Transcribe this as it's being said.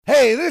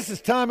Hey, this is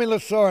Tommy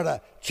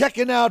Lasorda,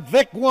 checking out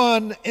Vick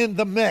 1 in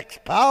the mix.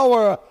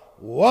 Power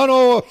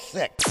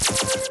 106.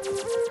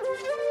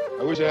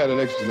 I wish I had an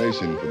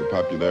explanation for the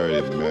popularity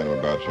of the man I'm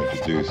about to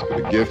introduce,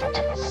 but a gift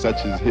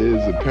such as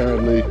his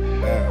apparently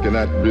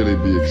cannot really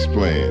be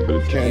explained, but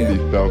it can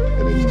be felt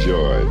and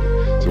enjoyed.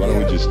 So why don't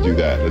we just do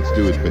that? Let's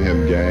do it for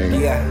him, gang.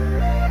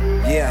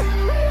 Yeah.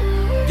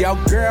 Yo,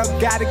 girl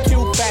got a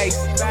cute face.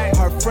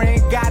 Her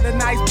friend got a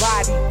nice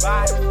body.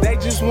 They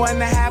just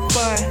wanna have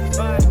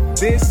fun.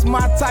 This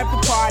my type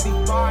of party.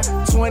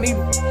 20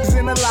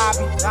 in the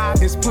lobby.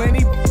 There's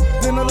plenty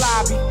in the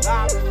lobby.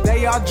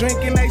 They all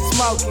drinking, they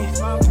smoking.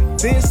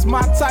 This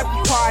my type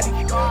of party.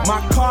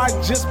 My car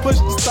just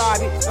pushed to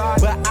start it,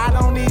 but I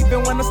don't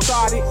even wanna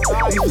start it.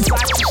 These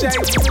Versace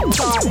shades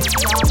retarded.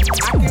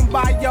 I can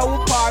buy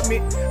your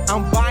apartment.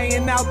 I'm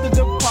buying out the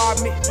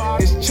department.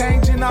 It's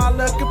changing all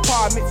the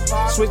compartments.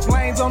 Switch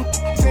lanes on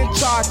and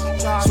charge.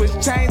 Switch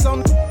chains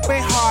on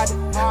and harder.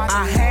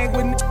 I hang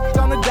with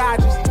on the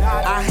Dodgers.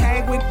 I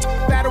hang with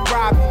that'll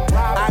rob me.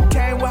 I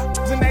came with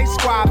and they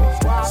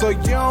squabbing. So you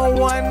don't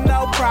want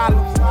no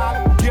problems.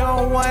 You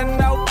don't want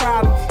no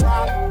problems.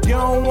 You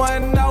don't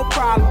want no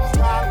problems.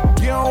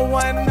 You don't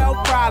want no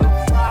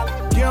problems.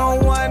 You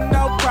don't want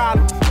no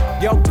problems.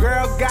 Your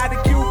girl got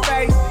a cute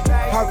face.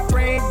 Her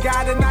friend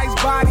got a nice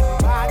body.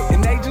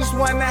 And they just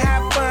wanna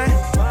have fun.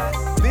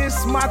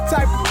 This my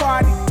type of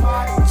party.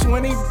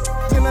 20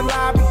 in the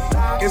lobby.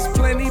 It's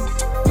plenty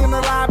in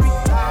the lobby.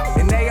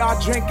 And they all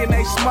drinking,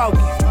 they smoking.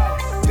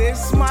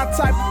 This my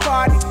type of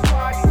party.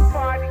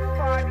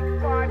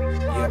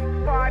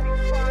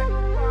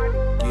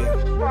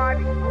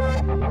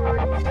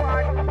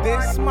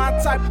 This my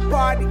type of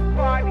party.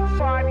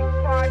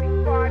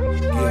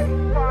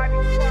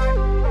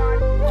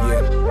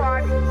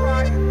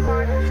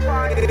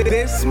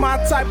 This my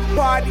type of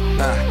party.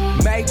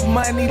 Make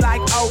money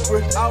like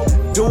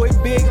Oprah. Do it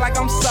big like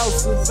I'm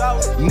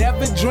Sosa.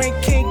 Never drink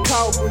King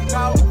Cobra.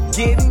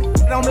 Getting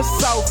on the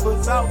sofa.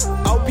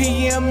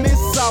 OPM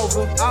is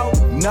over.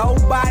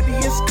 Nobody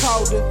is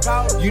colder.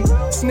 You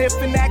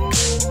sniffing that.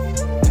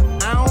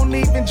 I don't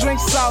even drink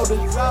soda.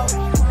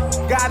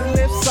 Gotta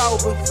live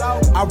sober.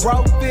 I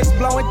wrote this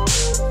blowing.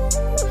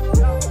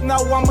 No,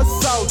 I'm a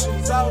soldier.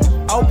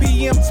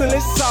 OPM till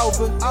it's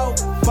over.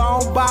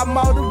 Phone by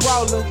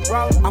Motorola.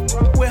 I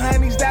fuck with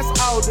honeys that's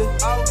older.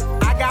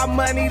 I got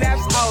money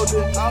that's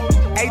older.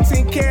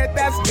 18 karat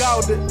that's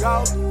golden.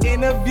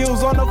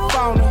 Interviews on the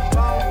phone.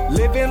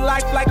 Living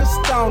life like a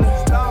stoner.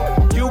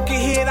 You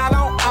can hit, I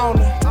don't own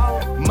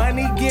it.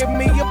 Money give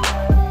me a.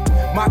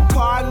 My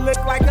car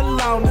look like a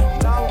loaner.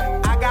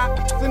 I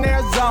got in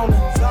Arizona.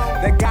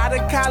 They got a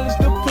college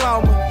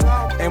diploma.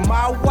 And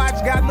my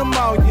watch got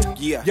pneumonia.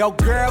 Yo,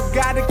 girl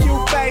got a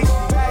cute face.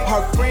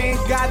 Her friend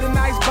got a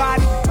nice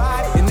body.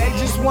 And they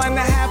just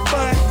wanna have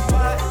fun.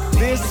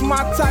 This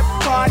my type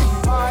of party.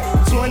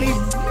 20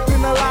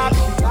 in the lobby.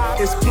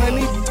 It's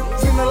plenty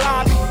in the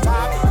lobby.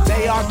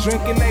 They all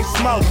drinking, they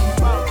smoke.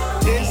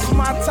 This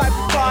my type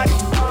of party.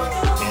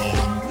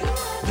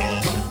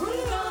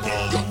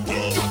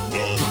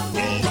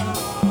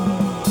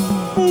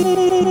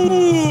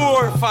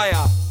 More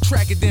fire.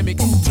 Trackademic.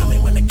 Tell me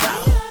when to go.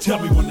 Tell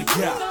me when to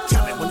go.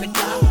 Tell me when to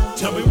go.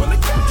 Tell me when to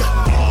go.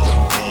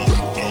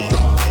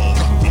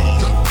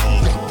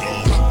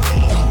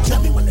 Tell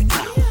me when to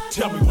go.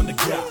 Tell me when to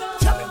go.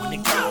 Tell me when to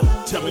go.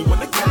 Tell me when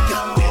to go.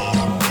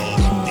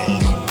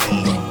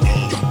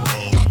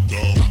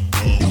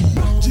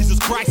 Jesus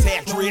Christ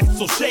had dreads,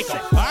 so shake 'em.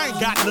 I ain't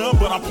got none,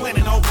 but I'm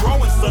planning on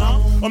growing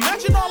some.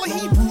 Imagine all the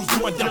Hebrews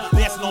doing that,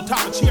 dancing on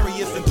top of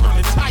chariots and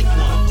turning tight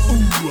ones.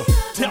 Ooh,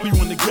 tell me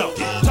when to go.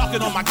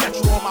 Talking on my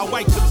Getro on my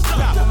way to the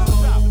stop.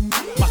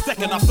 My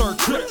second or third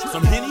trip.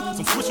 Some Henny,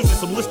 some Swishers, and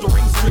some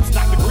Listerine strips.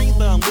 Dr. Green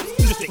Thumb lips,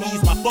 just to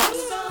ease my thoughts.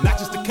 Not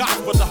just the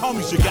cops, but the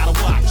homies you gotta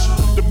watch.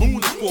 The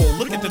moon is full,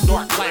 look at the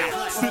dark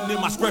cloud. Sitting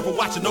in my scraper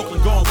watching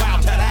Oakland going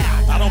wild,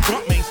 ta-da. I don't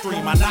bump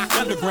mainstream, I knock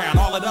underground.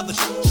 All that other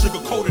shit,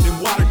 sugar-coated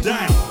and watered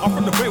down. I'm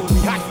from the Bay where we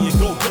hockey and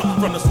go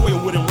dumb. From the soil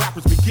where them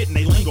rappers be getting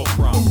they lingo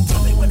from.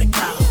 Tell me when to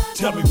go.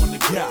 Tell me when to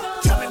go.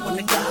 Tell me when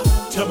to go.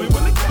 Tell me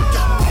when to go.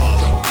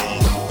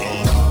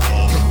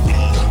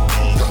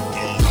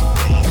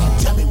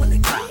 Tell me when to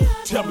go.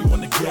 Tell me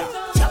when to go.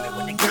 Tell me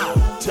when to go.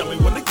 Tell me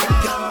when to go.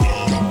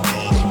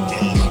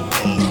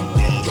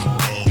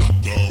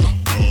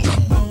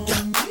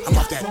 I'm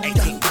off that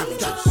 18 Grammy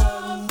juice.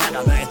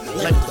 Nigga man,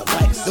 lay with the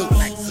black suit.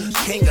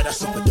 King of the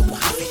super duper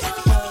happy.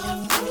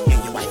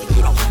 And your wife,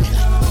 you don't want me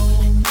like.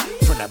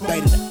 From the Bay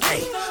to the A,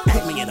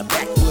 put me in the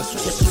backwoods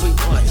with just sweet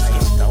ones.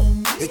 It's dope.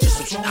 It just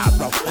looks I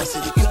broke. I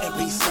said you couldn't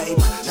be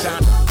saved.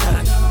 Shine,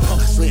 shine.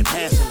 I slid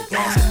past in the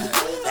gas.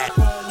 That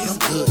is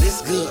good.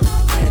 It's good.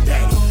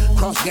 Granddaddy.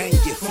 Cross game,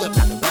 get flipped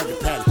out the burger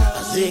patty.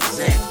 A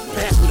zigzag.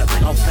 Pass me the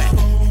big old fat.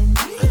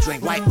 I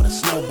drink white with a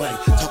snow bunny.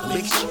 Talking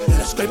big shit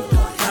and a scraping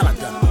point. Hell I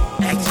done.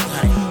 Action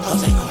honey.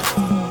 Jose Carter.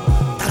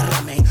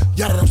 I mean,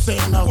 y'all know what I'm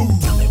saying? No.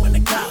 Tell me when to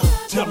go.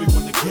 Tell me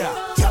when to go.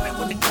 Tell me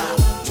when to go.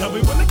 Tell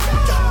me when to go.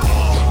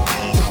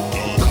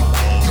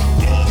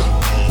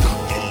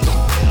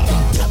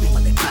 Tell me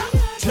when to go.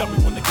 Tell me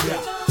when to go.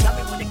 Tell me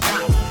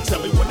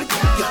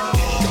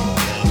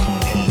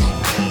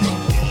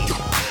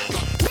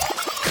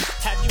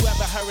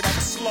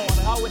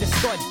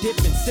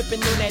dipping,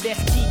 sipping on that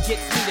ST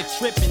gets me to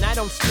tripping. I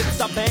don't slip,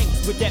 I bang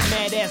with that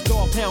mad ass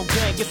dog pound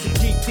gang. It's a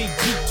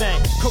DPG thing.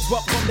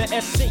 Corrupt from the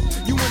SC.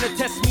 You wanna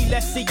test me?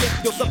 Let's see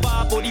if you'll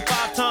survive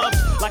 45 times.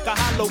 Like a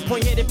hollow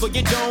point headed for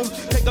your dome.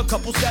 Take a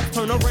couple steps,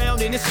 turn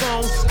around and it's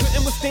on.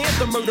 Couldn't withstand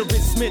the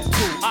murderous Smith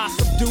crew. I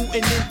subdue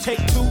and then take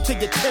two to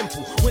your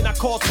temple. When I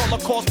cause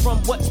holocaust from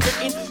what's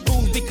written,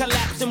 fools be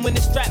collapsing when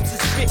the straps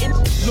is fitting.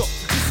 Look,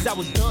 this is how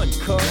it's done,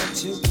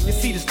 cuz. You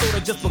see the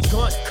story just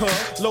begun,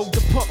 cuz. Load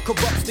the pump,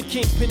 corrupts the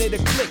kingpin of the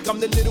click. I'm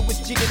the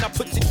littlest G and I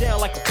puts it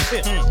down like a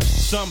pimp.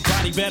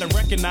 Somebody better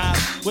recognize.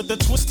 With the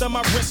twist of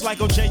my wrist like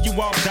OJ, you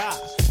all die.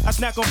 I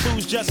snack on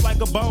fools just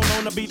like a bone.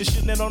 On the beat of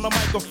shitting it on the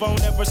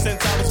microphone ever since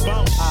I was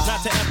born.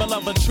 Not to ever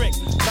love a trick,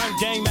 I'm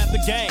game after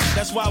game.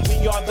 That's why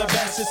we are the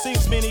best. It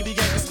seems many be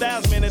getting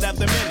styles minute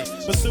after minute.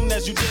 But soon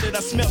as you did it, I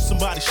smelled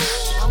somebody.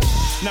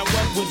 Now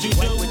what would you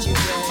do if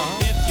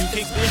you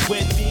kicked it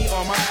with me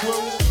or my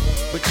crew?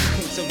 But you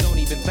can't, so don't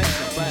even think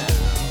about it.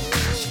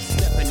 She's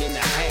stepping in the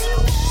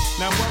house.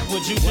 Now what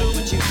would you do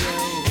if you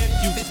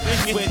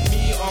kicked it with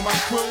me or my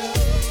crew?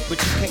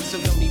 But you can't,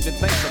 so don't even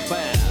think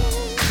about it.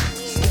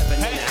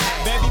 Hey,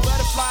 baby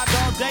butterflies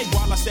all day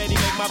while I steady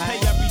make my pay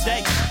every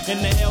day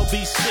in the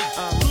LBC.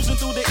 Cruising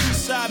through the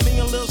east side, me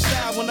and Lil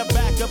Shy on the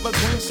back of a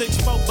green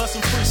 6-4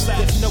 bustin' freestyle.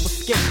 There's no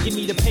escape, give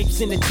me the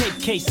papes in the tape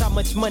case. How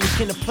much money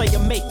can a player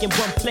make in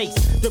one place?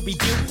 The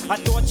review, I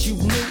thought you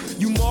knew.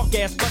 You mark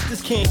ass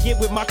busters can't get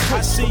with my crew.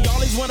 I see all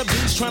these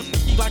wannabes trying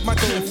to be like my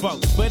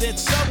kinfolk, but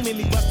it's so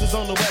many busters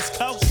on the West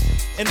Coast.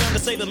 And none to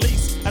say the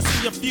least, I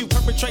see a few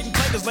perpetrating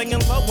players laying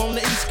low on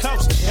the East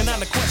Coast. And now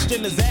the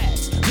question is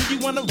asked, do you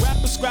wanna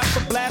rap or scrap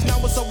or blast? Now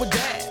it's over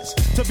Daz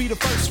to be the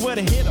first one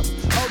to hit him.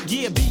 Oh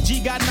yeah,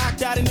 BG got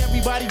knocked out and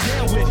everybody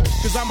down with it.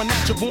 Cause I'm a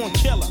natural born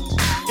killer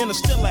in a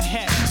Stiller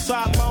hat,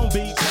 Eastside Long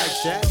Beach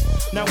like that.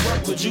 Now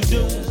what would you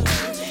do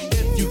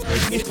if you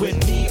it with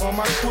me or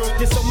my crew?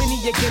 There's so many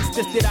against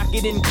us that I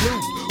could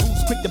include.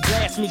 Who's quick to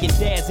blast me and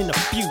Daz in a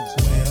few?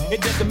 It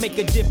doesn't make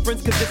a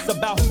difference, cause it's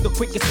about who's the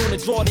quickest on the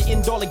draw to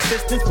end all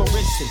existence. For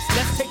instance,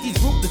 let's take these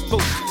ruthless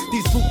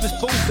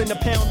fools in a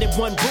pound in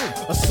one room.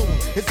 Assume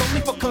it's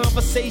only for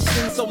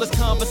conversation, so let's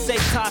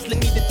conversate. Toss, let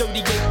me the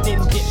 38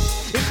 then dip.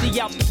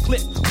 Empty out the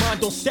clip,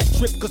 mind don't set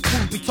trip, cause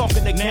fools be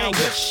talking again. Now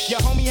if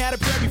your homie had a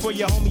prayer before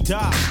your homie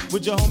died,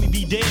 would your homie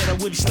be dead or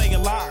would he stay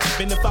alive?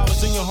 And if I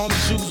was in your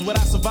homie's shoes, would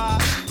I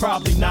survive?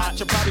 Probably not,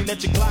 you'll probably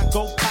let your Glock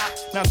go pop.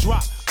 Now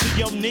drop to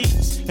your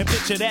knees and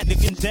picture that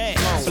nigga dead,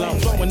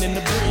 flowing in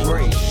the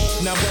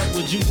breeze. Now what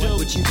would you do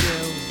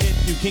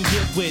if you can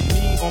get with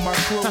me or my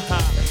crew?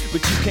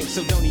 But you can't,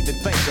 so don't even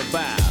think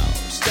about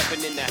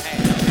stepping in the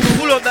house.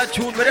 Pull up that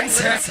tune with it.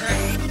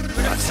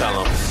 I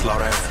tell them, slow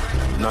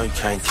down. No, you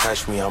can't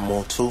catch me. I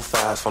move too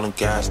fast on the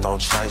gas, don't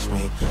chase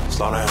me.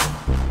 Slow down.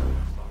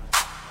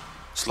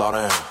 Slow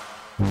down.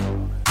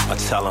 I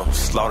tell them,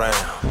 slow down.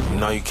 You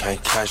know you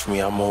can't catch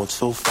me. I move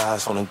too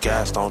fast on the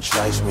gas, don't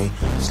chase me.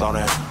 Slow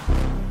down.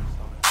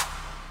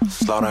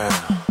 Slow down.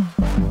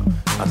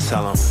 I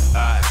tell them,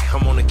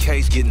 I'm on the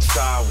case getting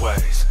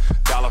sideways.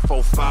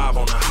 $1.45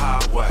 on the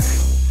highway.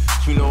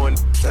 You know, in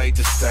state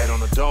to state,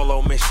 on a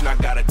dolo mission, I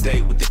got a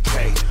date with the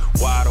K.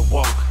 Wide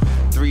awoke,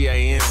 3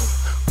 a.m.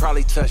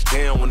 Probably touch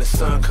down when the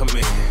sun come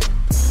in.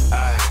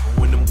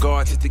 When them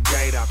guards hit the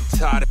gate, I'll be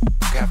tired of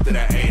after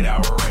that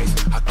 8-hour race.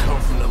 I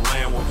come from the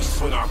land where we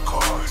swing our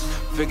cars.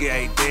 Figure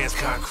 8 dance,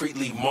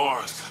 concretely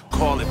Mars.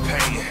 Call it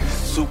paying,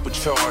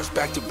 supercharged.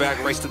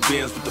 Back-to-back race the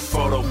Benz with the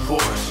photo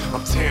Porsche.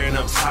 I'm tearing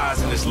up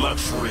ties in this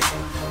luxury.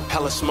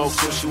 Hella smoke,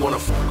 so she wanna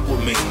fuck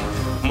with me.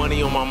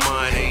 Money on my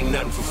mind, ain't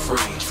nothing for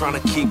free.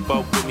 Tryna keep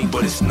up with me,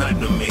 but it's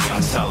nothing to me.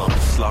 I tell them,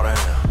 slow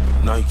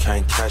down. No, you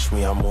can't catch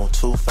me. I move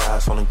too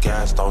fast on the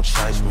gas, don't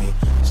chase me.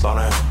 Slow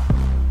down.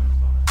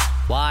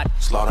 What?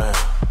 Slow down.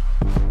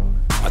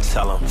 I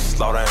tell them,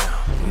 slow down.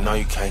 You know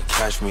you can't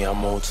catch me. I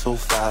move too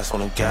fast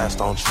on the gas,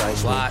 don't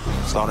chase me.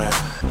 Slow down.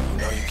 You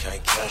know you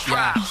can't catch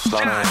me. Slow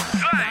down.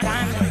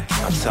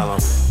 I tell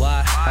them,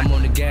 what? I'm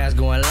on the gas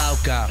going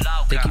loco.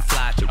 Think you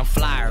fly, I'm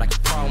flyer like a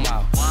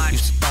promo.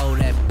 Used to throw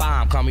that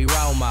bomb, call me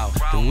Romo.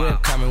 The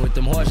whip coming with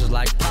them horses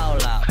like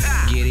Polo.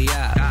 Giddy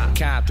up,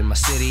 Compton, my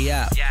city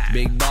up.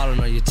 Big ballin'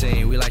 on your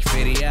team, we like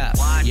 50 up.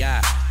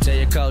 Yeah, tell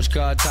your coach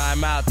call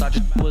timeout. Thought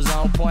your was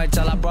on point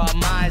till I brought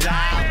mine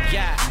out.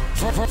 Yeah,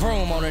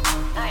 vroom on it.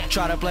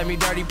 Try to play me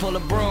dirty, pull a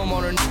broom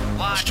on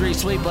her. Street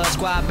sweeper,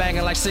 squad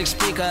banging like 6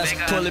 speakers.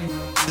 Pulling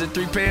in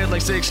 3 pairs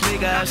like 6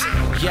 sneakers.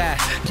 Yeah,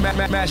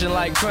 mashing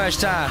like crunch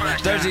time.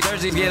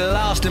 Thursday get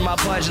lost in my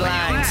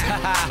punchlines.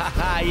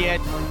 Yeah,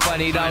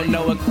 funny, don't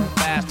know it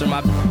faster.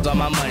 My on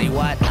my money,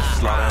 what?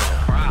 slow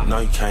down. No,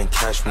 you can't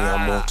catch me.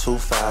 I'm moving too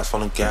fast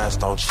on the gas,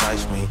 don't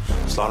chase me.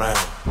 Slow down.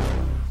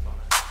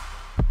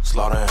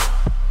 Slow down.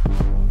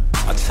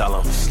 I tell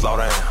them, slow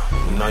down.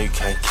 You know you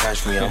can't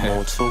catch me. I'm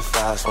moving too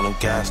fast on the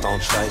gas,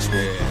 don't chase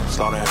me.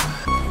 Slow down.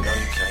 You know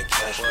you can't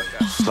catch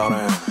me. Slow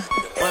down.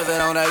 Put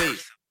it on that beat.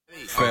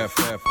 Fair.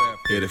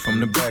 Hit it from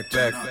the back.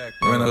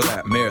 Run a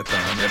lap,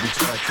 marathon, every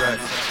track.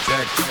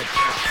 Jack.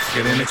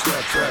 Get in the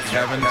trap.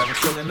 Having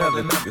kill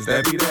another niggas.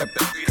 That be that.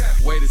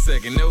 Wait a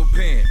second, no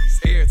panties,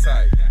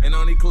 airtight. And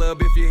only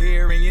club if your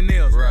hair and your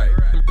nails right.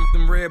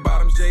 Them red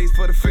bottoms J's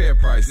for the fair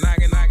price.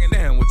 Knocking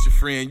down with your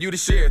friend, you the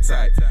share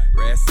type.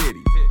 Rat City,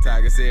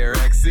 Tigers Air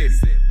X City.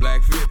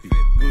 Black 50,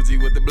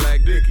 Gucci with the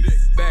black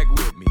dickies. Back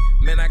with me,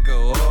 man, I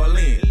go all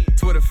in.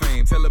 Twitter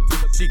fame, tell a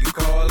bitch she can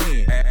call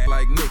in. Act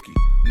like Nicki,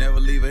 never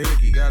leave a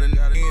hickey. Got in the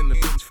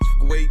bitch,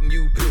 waiting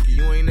you picky.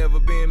 You ain't never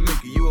been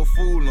Mickey, you a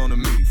fool on the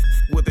meat.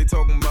 What they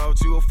talking about,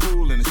 you a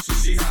fool in the shit.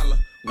 She holla,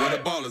 where the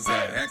ballers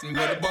at? Ask me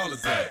where the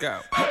ballers at. Go.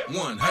 Hut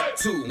one, hut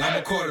two, I'm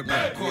a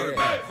quarterback.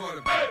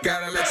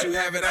 Gotta let you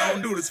have it, I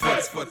don't do this for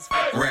this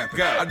rap.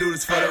 I do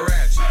this for the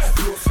ratchets. I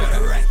do it for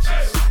the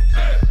ratchets.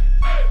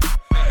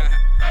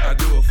 I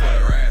do it for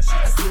the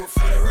ratchets. I do it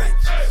for the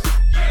ratchets.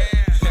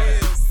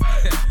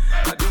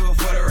 I do it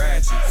for the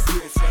ratchets. I do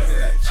it for the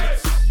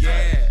ratchets.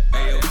 Yeah,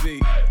 AOB.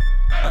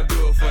 I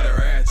do it for the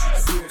ratchets.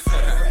 I do it for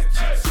the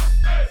ratchets.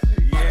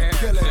 Yeah.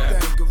 Kill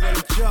that thing,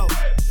 Gorilla Joe.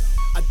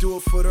 I do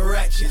it for the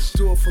ratchets.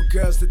 Do it for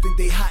girls that think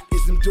they hot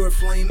as them door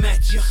flame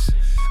matches.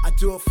 I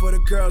do it for the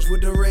girls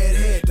with the red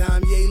hair.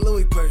 Damier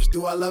Louis purse.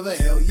 Do I love her?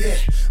 Hell yeah.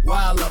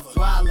 Why I love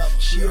her?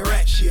 She a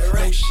rat.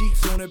 No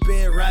sheets on the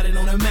bed, riding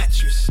on a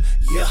mattress.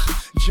 Yeah,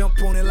 jump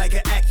on it like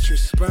an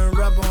actress. Burn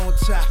rubber on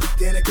top,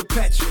 Danica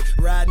Patrick.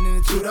 Riding in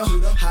the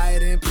Tudo, higher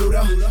than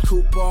Pluto.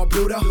 Coupe all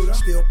Pluto,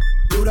 still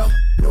Pluto.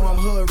 Know I'm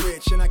hood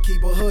rich and I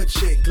keep a hood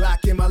chick.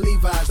 Glock in my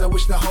Levi's, I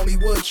wish the homie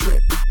would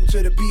trip.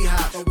 To the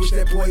beehive, I wish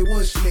that boy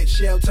would snitch.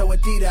 Shell toe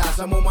Adidas,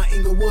 I'm on my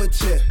Inglewood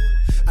tip.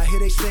 I hear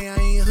they say I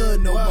ain't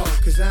hood no more,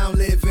 cause I don't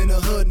live in the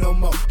hood no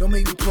more. Don't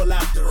make me pull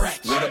out the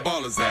ratchet. Where the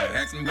ballers at?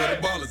 Ask me where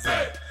the ballers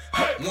at.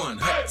 Hut one,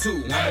 hut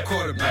two, I'm a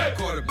quarterback.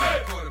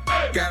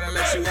 Gotta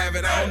let you have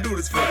it, I don't do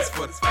this for this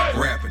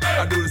rapping.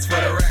 I do this for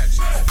the ratchets.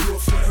 I do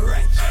it for the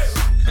ratchets.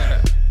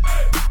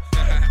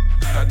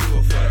 I do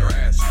it for the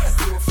ratchets. I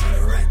do it for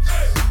the ratchets.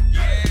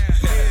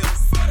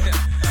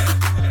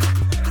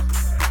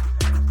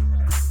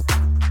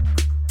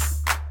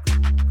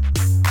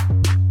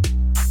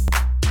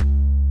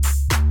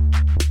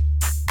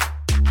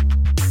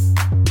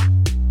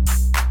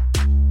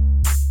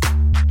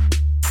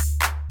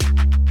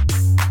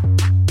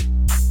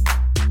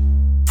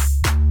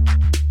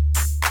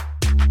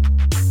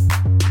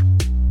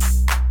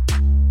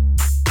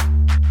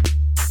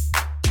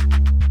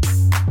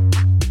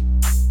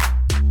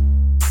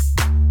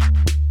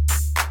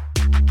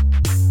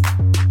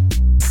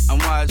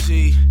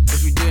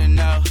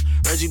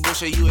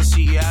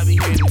 USC, I be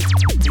hitting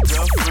it. Your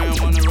girlfriend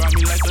wanna ride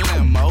me like a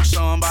limo,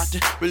 so I'm about to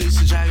release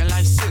a dragon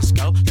like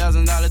Cisco.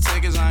 $1,000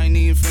 tickets, I ain't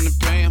even finna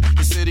pay him.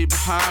 The city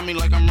behind me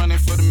like I'm running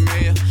for the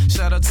mayor.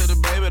 Shout out to the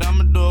baby,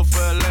 I'ma do it for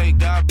LA.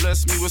 God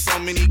bless me with so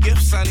many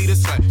gifts, I need a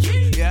say.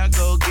 Yeah, I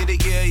go get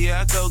it,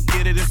 yeah, I go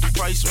get it. If the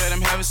price right,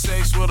 I'm having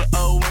sex with the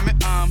old women.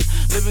 I'm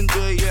living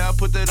good, yeah, I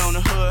put that on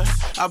the hood.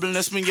 I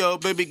bless me, yo,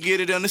 baby, get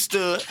it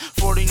understood.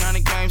 49 a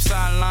game,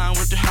 sideline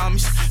with the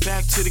homies.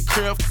 Back to the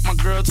crib, my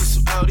girl to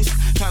some oldies.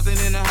 Compton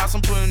in the house,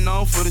 I'm putting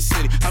on for the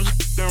city. I'm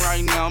just f***ing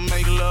right now,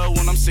 make love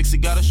when I'm 60.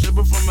 Got a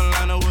stripper from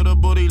Atlanta with a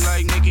booty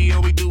like Nicki.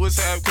 All we do is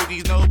have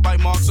cookies, no bite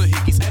marks or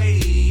hickeys.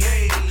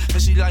 Hey,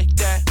 and she like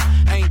that.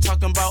 Ain't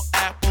talking about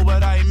Apple,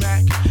 but I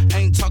Mac.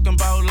 Ain't talking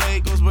about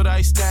Legos, but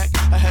I stack.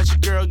 I had your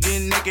girl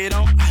getting naked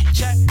on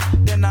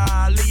iChat. Then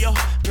I Leo,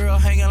 girl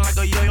hanging like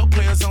a yo-yo.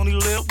 Players only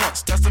live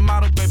once, that's the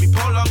motto, baby,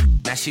 polo.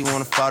 Now she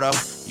want a photo,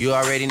 you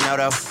already know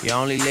though. You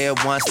only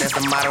live once, that's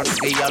the motto.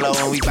 Get YOLO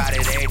and we bout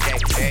it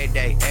every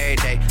day.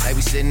 Like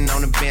we sitting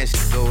on the bench,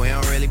 but we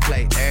don't really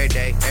play every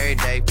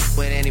day.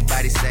 What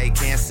anybody say,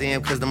 can't see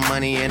him cause the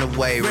money in the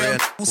way. Real.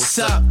 What's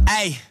up?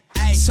 Hey,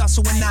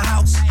 Sussel in the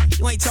house.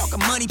 You ain't talking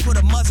money, put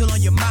a muzzle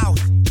on your mouth.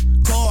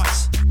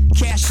 Cars,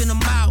 cash in the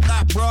mouth.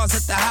 Got bras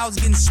at the house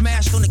getting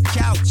smashed on the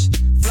couch.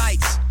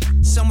 Flights,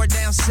 somewhere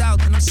down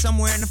south, and I'm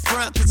somewhere in the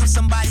front cause I'm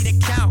somebody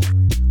that count.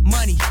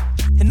 Money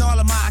in all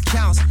of my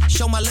accounts.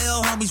 Show my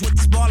little homies what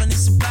this ballin'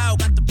 is about.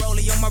 Got the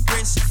rollie on my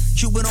wrist,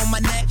 Cuban on my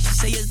neck. She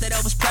say, is that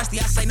Elvis Presley?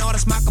 I say, no,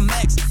 that's Malcolm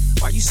X.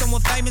 Are you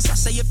someone famous? I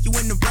say, if you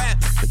in the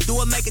rap. But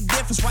do it make a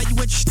difference? Why you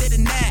interested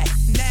in that?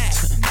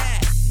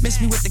 Miss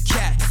me with the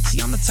cat.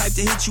 See, I'm the type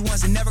to hit you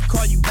once and never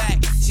call you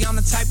back. See, I'm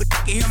the type of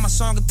can hear my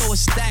song and throw a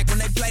stack. When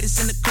they play this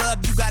in the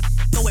club, you got to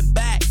throw it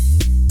back.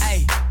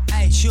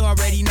 Hey, she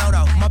already know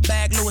though. My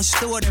bag Louis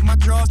Stewart and my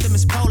drawers them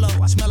is Polo.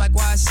 I smell like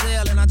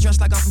YSL and I dress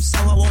like I'm from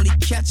Soho. Only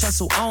catch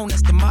hustle on,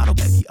 that's the motto,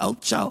 baby.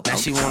 Ocho. Now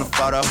she want a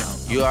photo,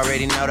 you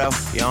already know though.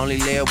 You only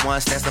live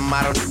once, that's the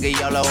motto. Get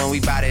YOLO and we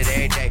bout it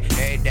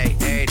every day.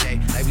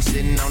 Like we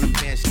sitting on the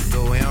bench,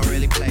 but we don't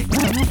really play.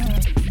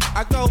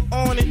 I go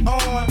on and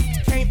on,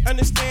 can't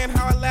understand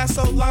how I last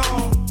so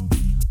long.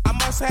 I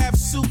must have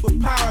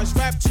superpowers,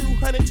 rap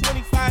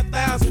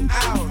 225,000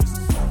 hours.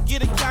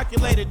 Get a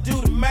calculator,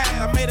 do the math.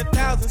 I made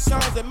 1,000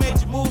 songs that made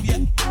you move, yeah.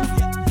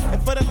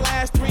 And for the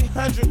last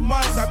 300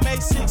 months, I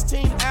made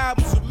 16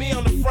 albums with me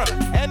on the front,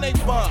 and they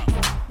bump.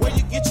 Where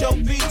you get your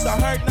beats. I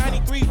heard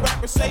 93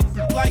 rappers say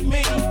like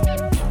me.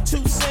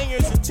 2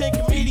 singers and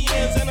 10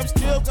 comedians, and I'm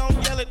still gon'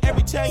 yell it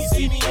every time you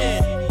see me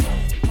in.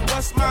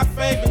 What's my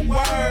favorite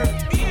word?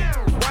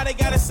 Why they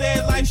gotta say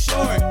it like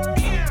short?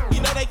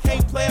 You know they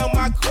can't play on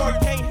my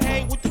court, can't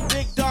hang with the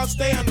big dogs,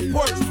 stay on the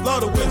porch. Blow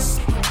the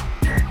whistle.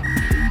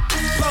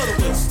 Blow the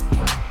whistle.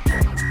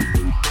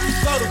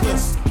 Blow the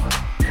whistle.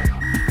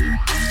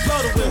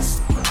 Blow the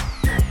whistle.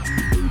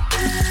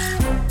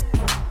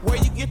 Where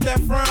you get that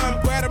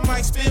from? Grab a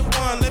mic, spit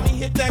one. Let me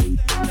hit that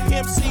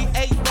MC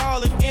 8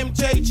 ball and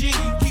MJG.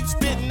 Keep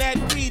spitting that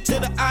P to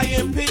the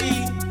IMP.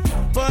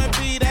 Bun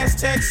B, that's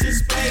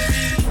Texas,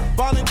 baby.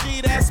 Ballin'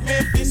 G, that's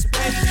Memphis,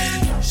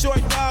 baby.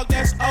 Short dog,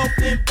 that's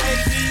Oakland,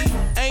 baby.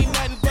 Ain't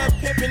nothing but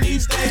pimpin'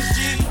 these days, G.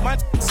 My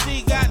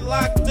C got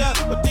locked up,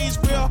 but these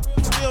real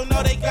still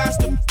know they got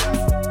to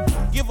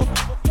give a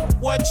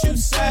what you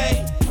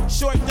say.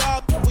 Short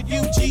dog with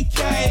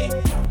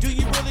UGK. Do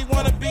you really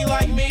wanna be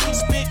like me?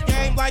 Spit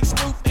game like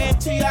Snoop and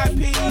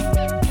TIP.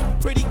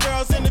 Pretty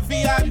girls in the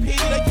VIP,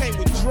 they came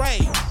with Dre.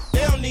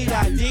 They don't need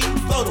ID.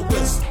 Blow the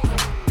whistle.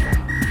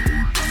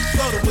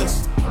 Blow the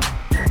whistle.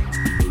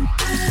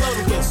 Blow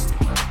the whistle.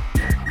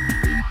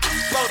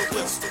 Blow the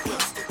whistle.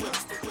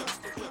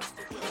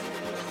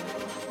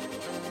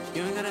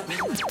 You ain't gotta.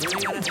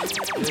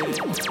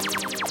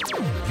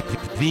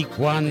 Vick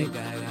 1.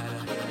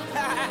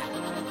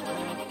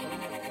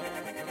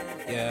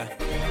 Yeah.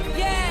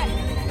 Yeah.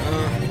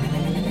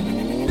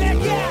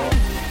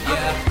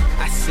 Yeah.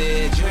 I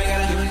said you ain't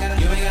gotta.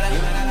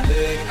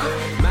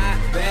 My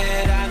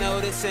bad. I know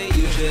this ain't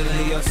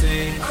usually your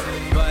scene,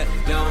 but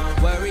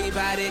don't worry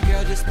about it,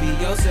 girl. Just be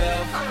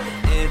yourself.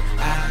 And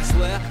I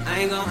swear I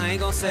ain't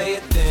gon' say a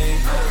thing.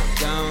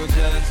 Don't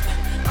just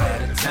at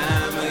the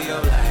time of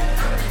your life.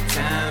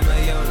 Time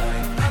of your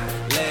life.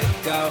 Let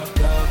go,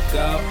 go,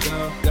 go,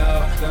 go, go,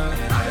 go.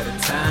 At the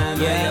time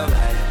of your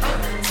life.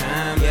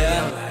 Time of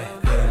your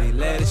life.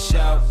 Let it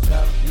show.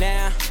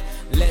 Now,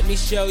 let me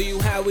show you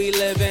how we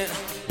living.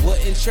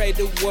 Wouldn't trade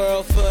the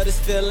world for this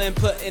feeling.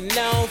 Putting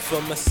on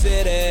for my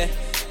city.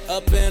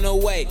 Up and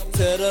away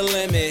to the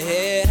limit.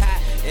 Head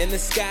high in the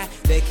sky.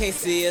 They can't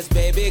see us,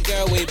 baby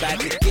girl. We bout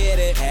to get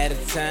it. At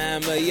the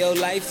time of your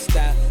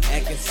lifestyle.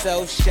 Acting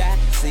so shy.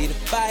 See the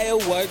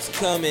fireworks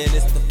coming.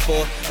 It's the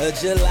 4th of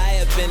July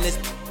up in this.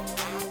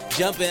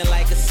 Jumping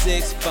like a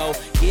 6'4".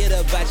 Get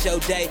up out your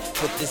day.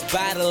 Put this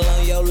bottle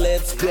on your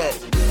lips. Go.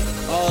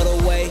 All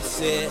the way,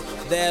 said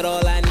that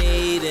all I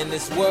need in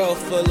this world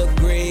full of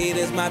greed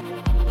is my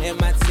and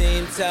my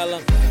team. Tell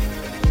them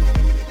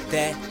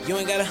that you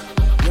ain't gotta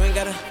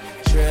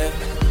trip.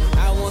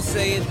 I won't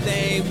say a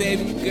thing,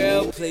 baby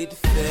girl, plead the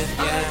fifth.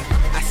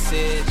 Yeah, I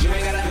said you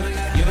ain't gotta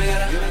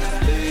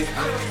leave.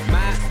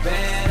 My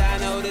bad, I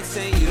know this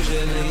ain't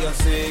usually your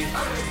scene,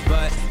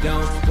 but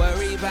don't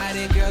worry about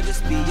it, girl,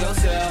 just be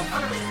yourself.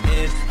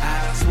 And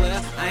I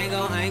swear I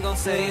ain't gon'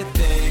 say a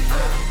thing.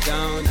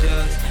 Don't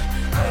just.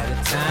 At the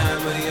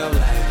time of your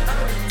life,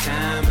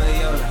 time of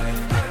your life.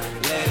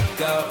 Let it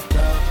go,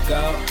 go,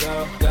 go,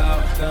 go, go,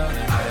 go.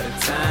 At the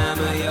time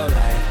of your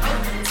life,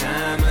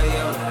 time of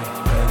your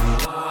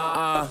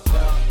life.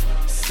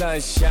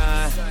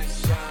 Sunshine,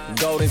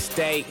 Golden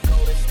State.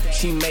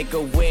 She make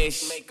a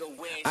wish,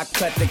 I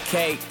cut the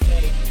cake.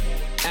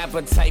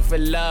 Appetite for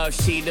love,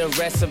 she the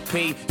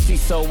recipe. She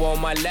so on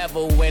my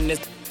level when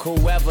it's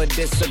whoever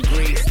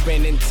disagree.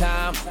 Spending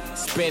time,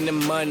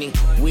 spending money.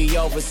 We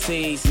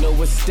overseas, new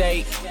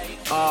estate,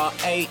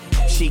 R8.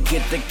 She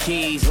get the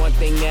keys. One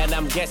thing that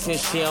I'm guessing,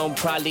 she don't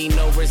probably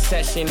know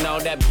recession.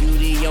 All that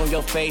beauty on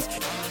your face.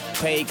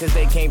 Pay cause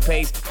they can't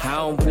pace. I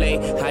don't play,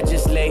 I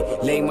just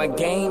lay my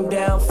game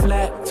down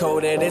flat.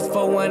 Told her this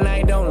for one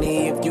night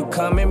only. If you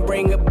come and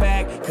bring her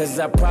back, cause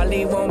I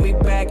probably won't be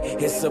back.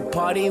 It's a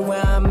party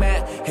where I'm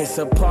at. It's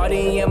a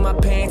party in my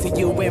pants. And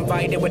you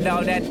invited with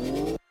all that.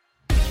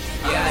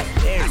 Yeah,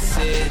 I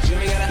said you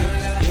ain't gotta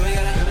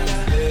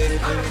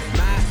live.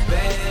 My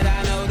bad,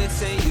 I know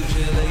this ain't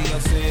usually your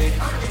scene,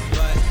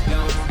 but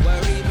don't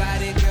worry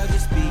about it, girl,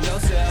 just be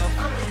yourself.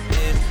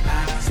 And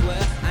I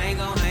swear I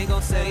ain't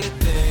gon' say a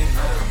thing.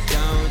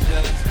 Don't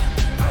just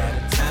at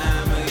the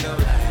time of your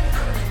life,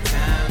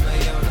 time of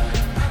your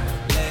life.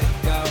 Let it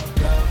go,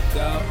 go,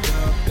 go,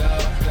 go, go,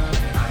 go.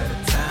 At the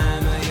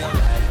time of your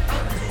life,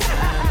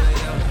 time of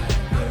your life.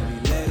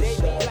 Baby, let it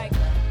show.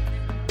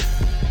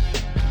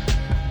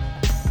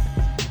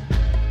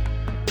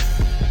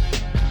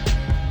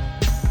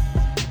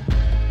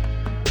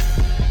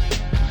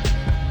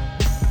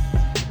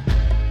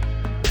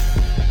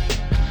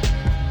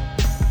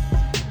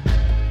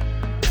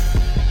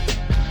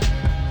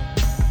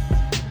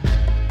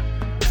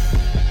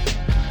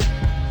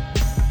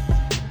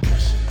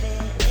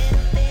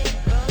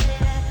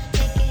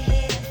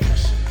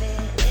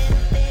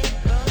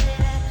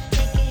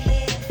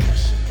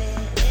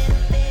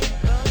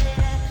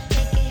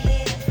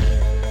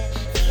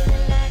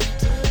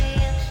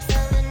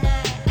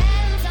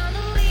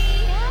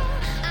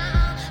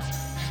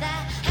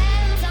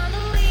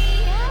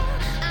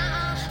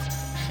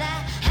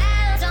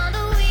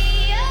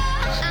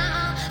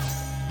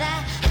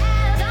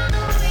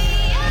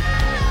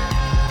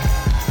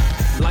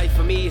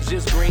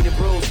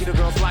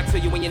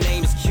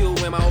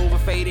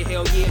 it,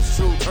 hell yeah, it's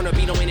true. Turn the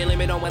beat on any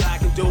limit on what I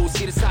can do.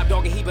 See the top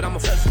dog and heat, but I'ma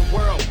touch the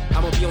world.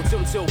 I'ma be on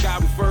tilt until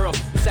God referrals.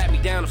 You sat me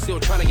down, I'm still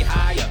trying to get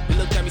higher. You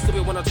looked at me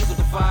stupid when I took up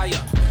the fire.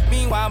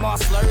 Meanwhile, I'm all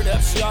slurred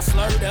up, she all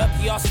slurred up,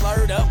 he all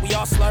slurred up, we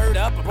all slurred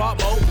up. I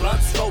brought more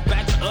blunts, go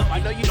back to up. I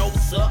know you know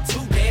what's up.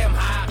 Too damn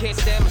high, can't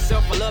stand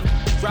myself. I love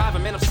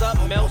driving, man. I'm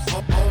something else.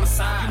 On the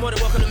side, you more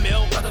than welcome to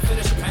milk. Brother,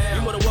 finish the pound.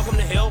 You more than welcome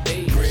to help.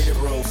 Hey. Greater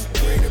bros,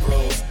 greater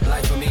bros.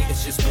 Life for me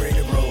is just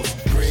greater bros,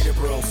 greater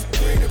bros,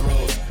 greater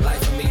bros.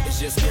 Life for me is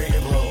just greater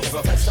bros. If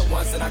I touch the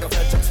once, then I go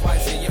touch them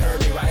twice. And you heard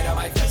me right, I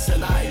might touch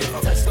tonight. If I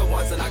touch the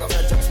once, then I go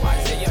touch them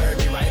twice. And you heard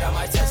me right, I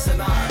might touch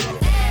tonight.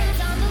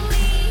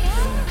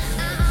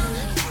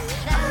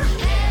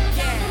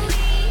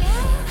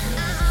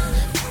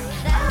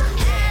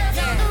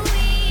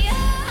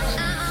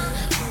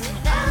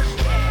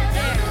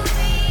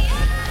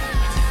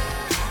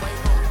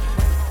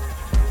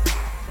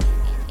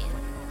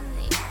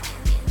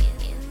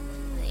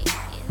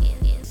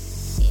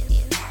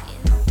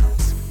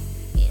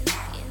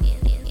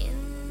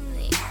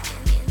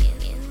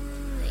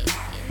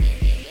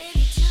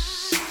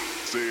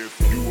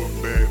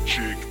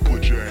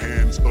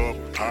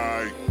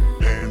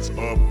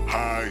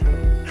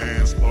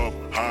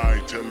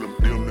 Tell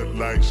them the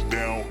lights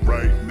down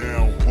right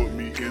now. Put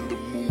me in the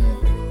mood.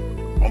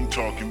 I'm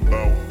talking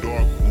about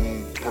dark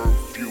room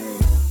perfume.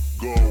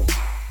 Go,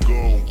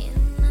 go.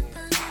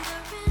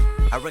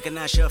 I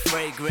recognize your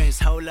fragrance.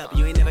 Hold up,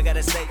 you ain't never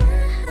gotta say.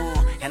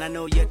 And I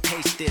know you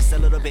taste this a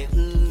little bit.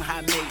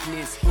 High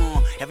maintenance.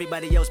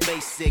 Everybody else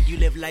basic. You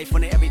live life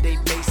on an everyday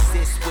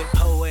basis with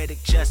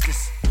poetic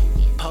justice.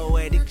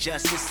 Poetic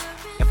justice.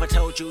 If I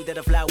told you that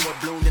a flower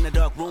bloomed in a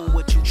dark room,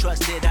 would you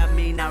trust it? I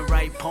mean, I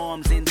write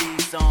poems in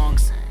these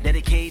songs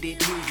dedicated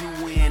to you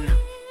when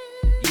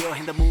you're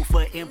in the mood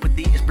for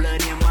empathy. It's blood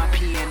in my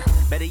pen.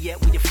 Better yet,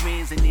 with your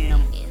friends and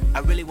them. I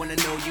really wanna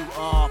know you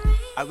all.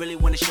 I really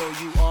wanna show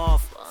you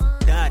off.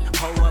 God,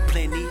 pour up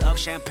plenty of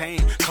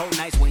champagne. Cold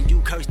nights when you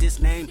curse this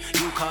name.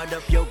 You called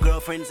up your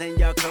girlfriends and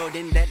y'all curled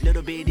in that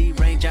little bitty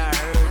range. I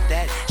heard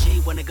that she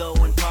wanna go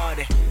and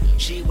party.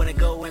 She wanna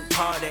go and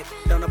party.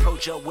 Don't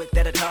approach her with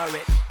that Atari.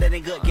 That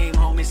ain't good, game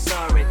home is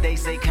sorry. They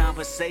say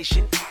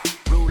conversation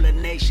rule a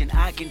nation.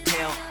 I can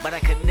tell, but I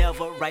could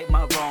never right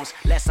my wrongs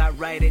lest I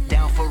write it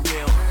down for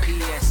real.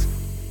 P.S.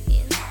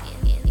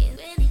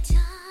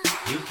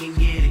 You can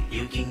get it,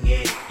 you can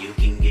get it, you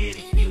can get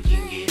it, you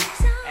can get it.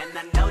 And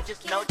I know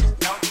just what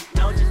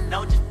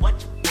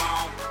you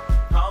want.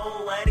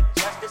 Poetic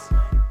justice,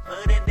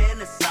 put it in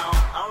the song,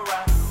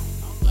 alright.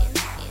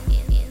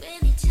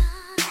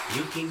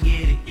 You can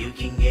get it, you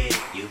can get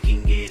it, you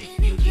can get it,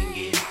 you can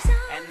get it.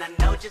 And I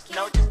know just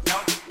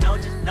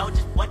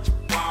what you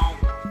want.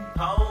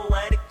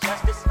 Poetic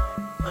justice,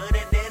 put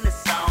it in the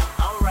song,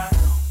 alright.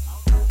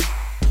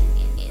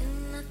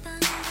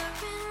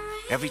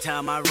 Every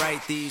time I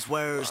write these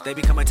words, they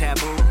become a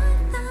taboo.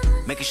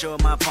 Making sure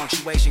my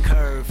punctuation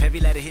curve, heavy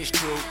letter hits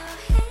true.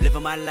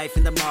 Living my life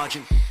in the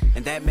margin,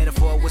 and that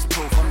metaphor was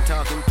proof. I'm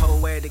talking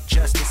poetic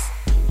justice,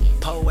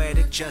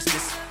 poetic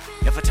justice.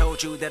 If I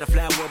told you that a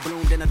flower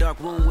bloomed in a dark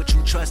room, would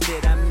you trust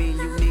it? I mean,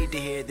 you need to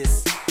hear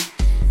this.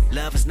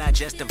 Love is not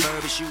just a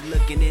verb, it's you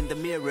looking in the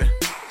mirror.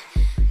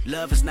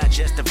 Love is not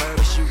just a verb,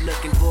 it's you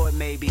looking for it,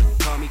 maybe.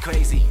 Call me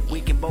crazy,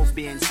 we can both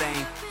be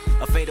insane.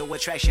 A fatal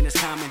attraction is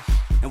common,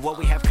 and what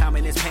we have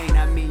common is pain.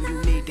 I mean,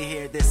 you need to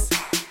hear this.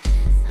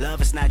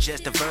 Love is not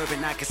just a verb,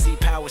 and I can see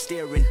power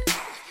steering.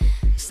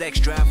 Sex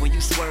drive when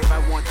you swerve, I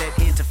want that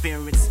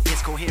interference.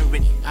 It's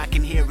coherent, I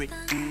can hear it.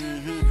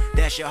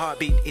 That's your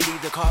heartbeat, it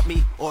either caught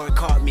me or it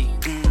caught me.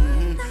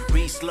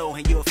 Read slow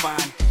and you'll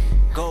find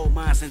gold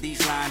mines in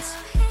these lines.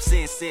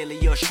 Sincerely,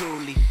 yours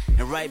truly,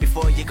 and right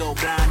before you go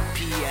blind.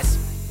 P.S.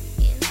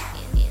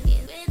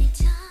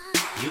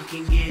 You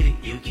can get it,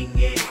 you can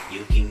get it,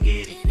 you can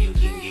get it, you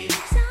can get it.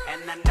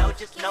 And I know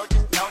just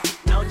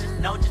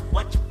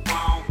what you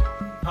want.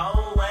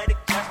 Poetic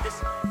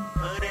justice,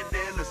 put it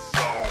in the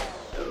song.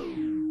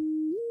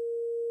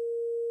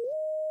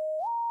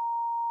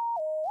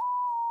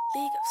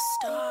 League of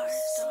Stars.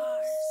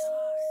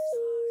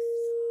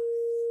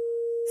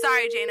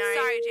 Sorry, Janari.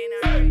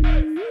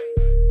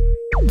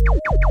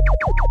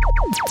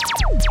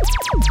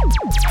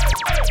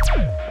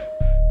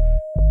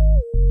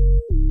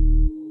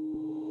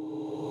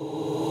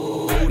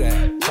 Who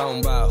that? Talking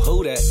about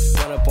who that?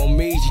 Run up on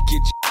me, you get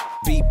your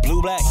beat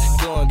blue black.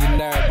 Go and get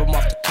nerve, but I'm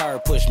off the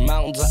curb, push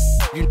mountains up.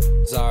 You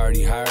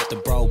already heard the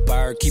bro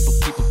bird. Keep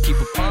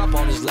a pump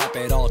on his lap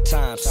at all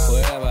times.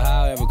 Forever,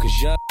 however,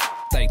 cause young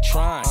they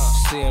trying.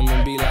 See him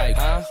and be like,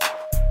 huh?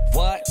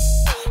 What?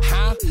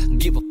 Huh?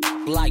 Give a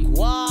like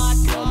what?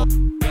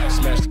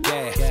 Smash the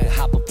gas,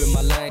 hop up in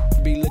my lane.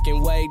 Be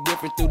looking way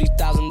different through these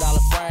 $1,000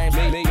 frames.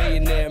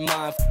 Millionaire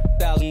mind,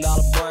 $1,000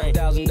 brain,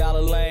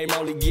 $1,000 lame.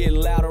 Only get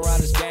loud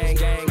around this gang.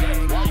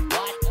 What?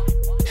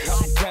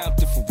 I'm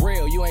Compton for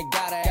real. You ain't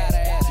gotta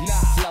ask.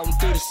 Nah, floating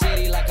through the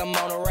city like I'm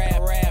on a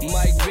rap.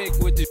 Mike Vick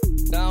with the.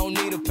 I don't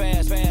need a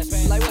pass.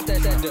 Like what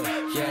that do?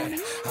 Yeah,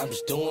 I'm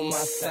just doing my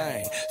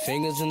thing.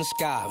 Fingers in the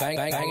sky,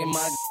 banging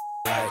my.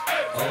 Like,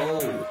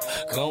 oh,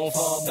 gon'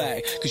 fall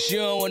back. Cause you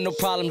don't want no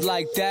problems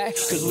like that.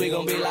 Cause we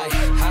gon' be like,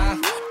 huh?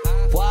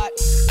 What?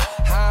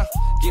 Huh?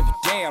 Give a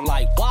damn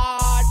like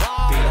what?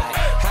 Be like,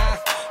 huh?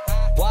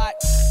 What?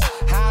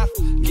 Huh?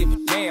 Give a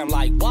damn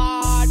like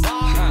what?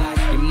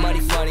 Huh? You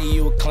muddy funny,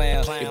 you a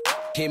clown. If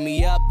hit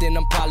me up, then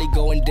I'm probably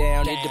going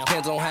down. It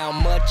depends on how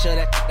much of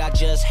that I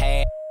just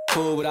had.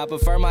 Cool, but I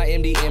prefer my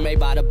MDMA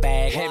by the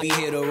bag. Heavy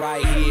hitter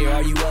right here,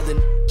 are you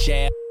other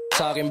jab?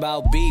 Talking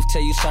about beef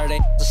till you serve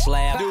that a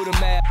slab. Do the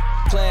math,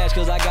 clash,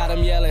 cause I got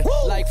them yelling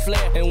like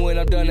Flair. And when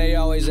I'm done, they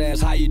always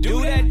ask, how you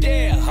do that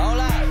there? Hold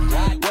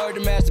on. Word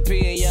to Master P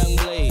and Young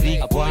Blade.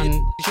 I point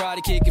you try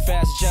to kick it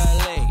fast as John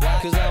Lee.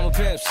 Cause I'm a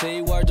pimp,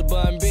 see? Word to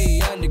Bun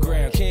B,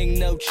 underground. King,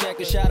 no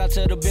checker. Shout out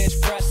to the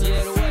bench presser.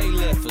 Yeah, the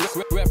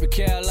weightlifters. Rep a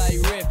cow like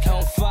Rip.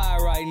 On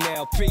fire right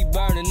now. P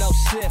burning, no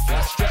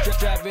sniffing.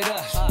 Strap it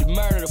up. You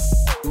murder the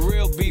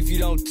real beef, you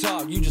don't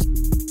talk. You just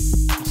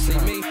see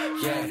me?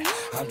 Yeah.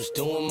 I'm just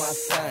doing my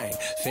thing,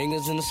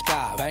 fingers in the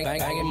sky,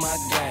 banging my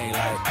gang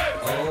like,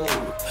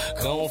 oh,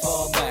 gon'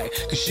 fall back.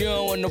 Cause you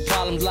don't want no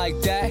problems like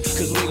that.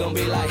 Cause we gon'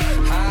 be like,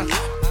 huh?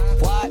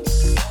 What?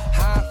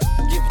 Huh?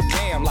 Give a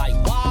damn like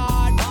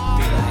what?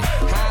 Be like,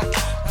 huh?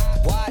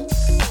 What?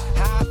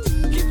 Huh?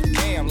 Give a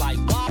damn like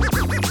what?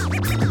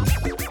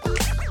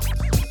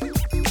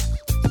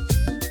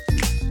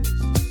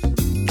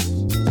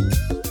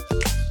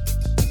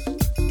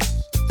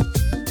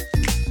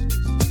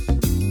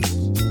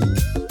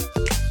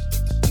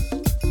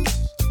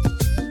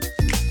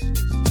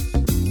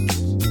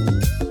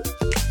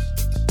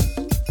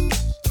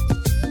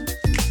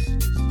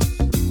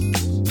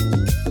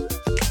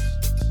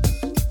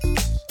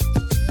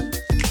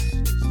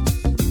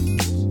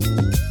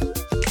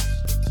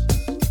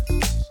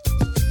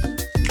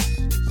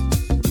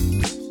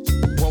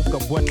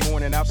 One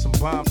morning out some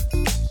bomb.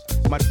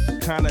 My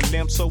kinda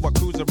limp, so I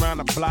cruise around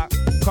the block.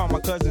 Call my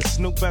cousin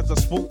Snoop as I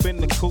swoop in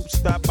the coupe.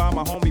 Stop by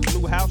my homie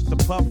Blue House to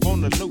puff on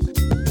the loop.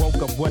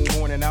 Woke up one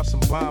morning out some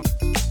bomb.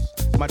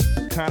 My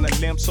kinda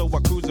limp, so I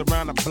cruise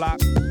around the block.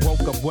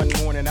 Woke up one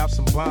morning out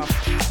some bomb.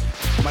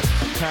 My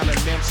kinda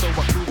limp, so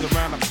I cruise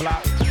around the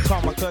block.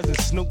 Call my cousin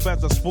Snoop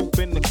as I swoop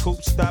in the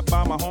coupe. Stop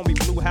by my homie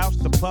Blue House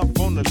to puff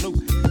on the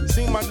loop.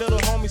 See my little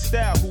homie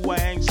Style, who I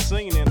ain't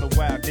seen in a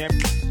while. Damn,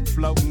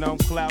 floating on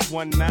cloud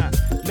 19.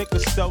 Liquor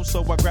store,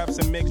 so I grab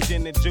some mixed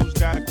gin and juice.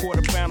 Got a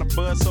quarter pound of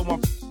buzz, so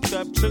I'm f***ed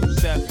up too.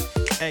 7,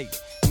 8,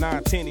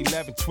 9, 10,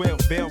 11,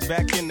 12. Bell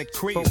back in the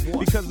crib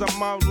because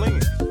I'm all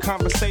in.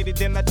 Conversated,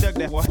 then I dug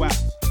that. Wow.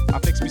 I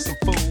fixed me some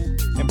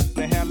food and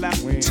the hell out.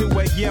 2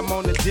 a.m.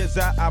 on the jizz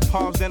out. I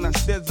pause and I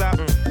stizz out.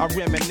 I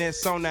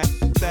reminisce on that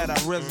I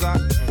rizz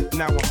out.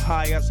 Now I'm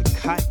high as a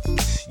kite.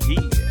 Yeah,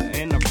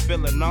 and I'm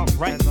feeling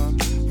alright.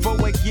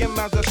 4 a.m.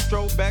 as I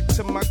stroll back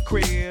to my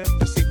crib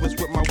to see what's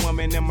with my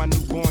woman and my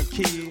newborn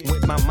kid.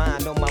 With my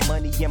mind on my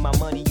money and my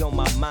money on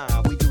my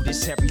mind. We do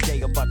this every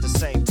day about the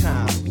same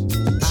time.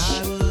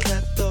 I was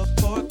at the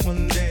park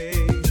one day.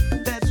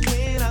 That's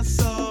when I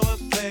saw her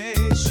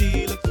face.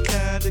 She looked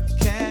kinda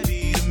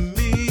catty to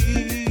me.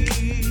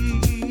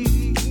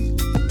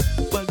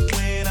 But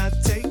when I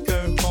take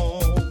her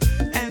home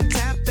and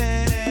tap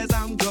that as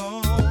I'm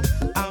gone,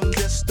 I'm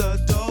just a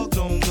dog,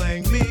 don't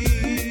blame me.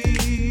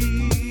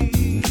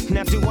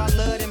 Now do I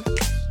love them?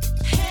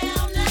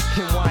 Hell no.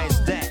 And why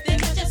is that?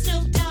 Because you're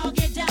Snoop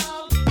Doggy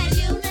Dogg, and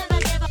you never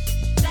give a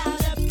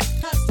about her.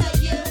 Cause to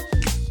you,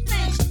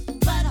 things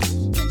but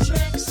the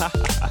tricks.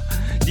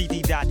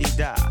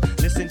 Dee-dee-da-dee-da.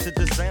 Listen to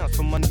the sounds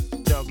from my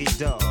doggy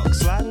dog.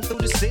 Sliding through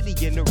the city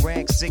in the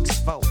rag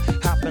 6'4".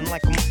 Hopping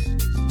like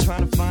I'm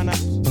trying to find out.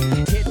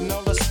 Hitting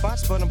all the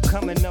spots, but I'm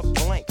coming up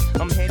blank.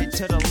 I'm headed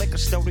to the liquor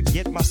store to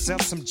get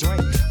myself some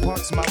drink.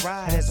 Parks my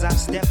ride as I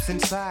steps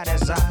inside.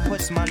 As I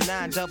puts my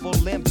 9 double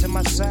limb to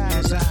my side.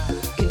 As I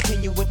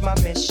continue with my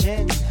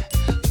mission.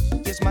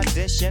 It's my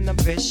dish and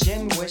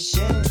ambition.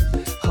 Wishing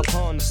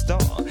upon the star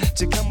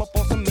to come up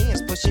on some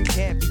ends, pushing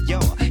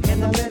caviar.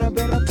 And a little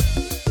bit of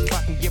if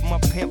I can get my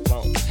pimp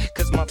on.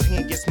 Cause my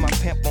pen gets my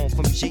pimp on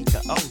from G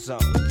to Ozone.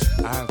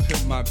 I've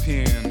put my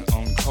pen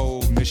on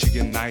cold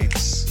Michigan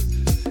nights,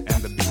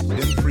 and the beat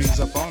didn't freeze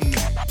up on me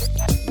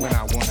when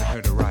I wanted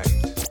her to write.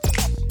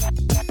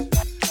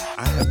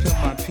 I have put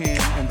my pen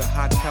in the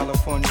hot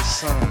California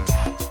sun,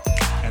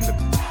 and the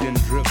beat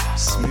didn't drip,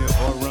 smear,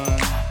 or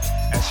run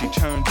as she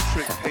turned the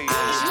trick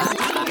pages.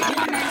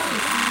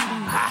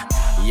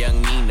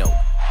 Young Nino,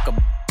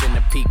 in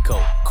the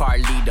Pico,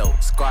 Carlito,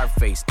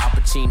 Scarface, Al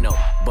Pacino,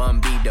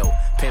 Bumbido,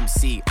 Pimp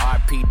C,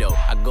 Arpedo.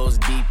 I goes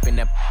deep in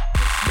that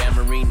Dan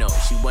Marino.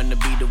 She wanna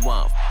be the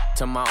one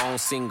to my own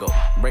single.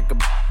 Break a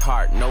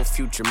heart, no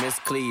future, Miss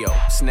Cleo.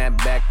 Snap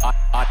back,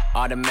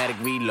 automatic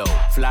reload.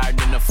 Flyer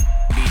than a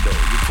Beetle,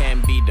 you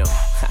can't beat them.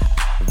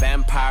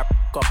 Vampire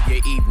up your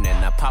evening.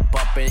 I pop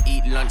up and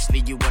eat lunch,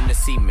 leave you on the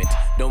cement.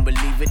 Don't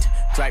believe it?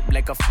 Stripe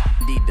like a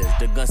Adidas,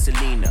 the gun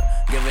Selena,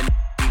 giving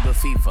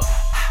fever.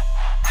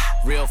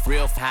 Real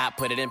hot,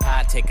 put it in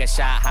pot, take a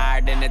shot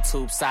higher than the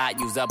tube side.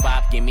 Use a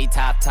bop, give me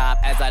top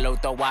as I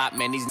load the wop.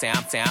 Man, these say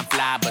I'm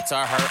fly, but to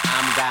her,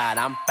 I'm God.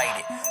 I'm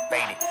faded.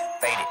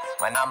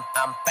 Man, I'm faded. Man, I'm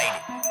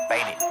faded.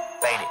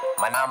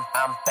 Man, I'm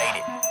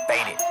faded.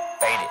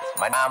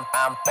 Man, I'm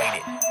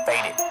faded.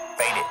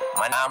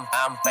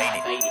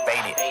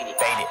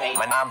 Man,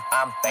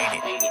 I'm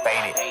faded.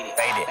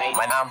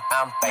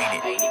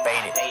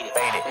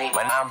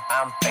 Man,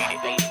 I'm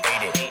faded.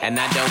 And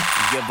I don't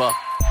give up.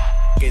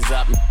 Is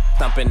up,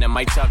 thumping in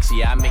my chucks.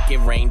 Yeah, I make it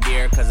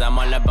reindeer, cause I'm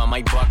all about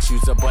my bucks.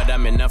 Use a butt,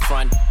 I'm in the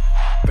front.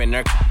 In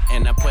her,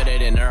 and I put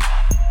it in her.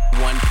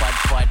 One putt.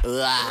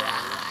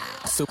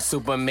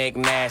 Super make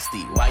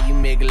nasty. Why you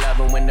make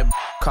loving when the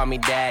call me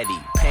daddy?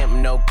 Pimp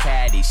no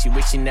caddy. She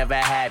wish she never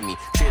had me.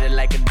 Treat her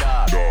like a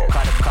dog.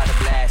 Caught a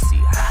blasty.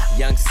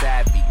 Young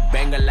savvy.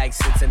 Banger like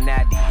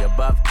Cincinnati.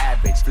 Above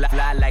average.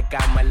 Fly like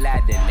I'm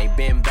Aladdin. They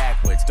bend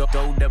backwards.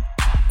 Throw the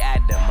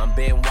at them. I'm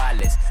Ben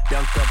Wallace.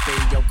 Dunk up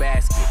in your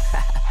basket.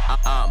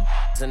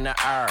 In the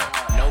air.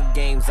 No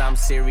games, I'm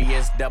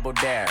serious, double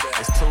dare.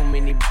 There's too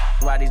many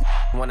why these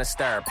wanna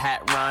stir.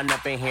 Pat run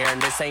up in here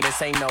and this ain't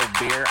no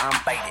beer. I'm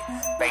faded.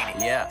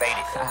 Yeah,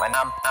 faded. Man,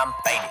 I'm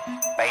faded.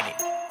 Man,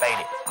 I'm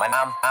faded. Man,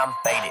 I'm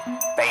faded.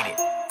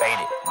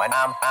 Man,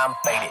 I'm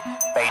faded.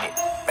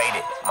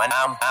 Man,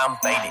 I'm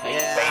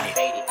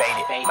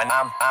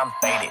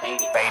faded.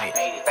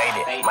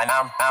 Man,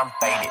 I'm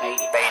faded.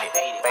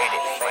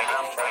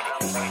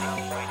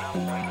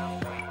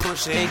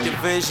 Push ain't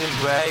division,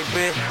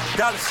 baby.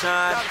 Dollar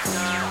sign.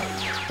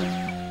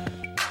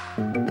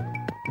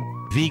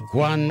 Vick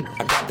 1.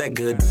 I got that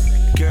good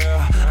girl.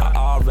 I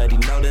already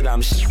know that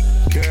I'm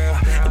girl.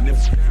 And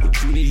if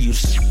what you need, you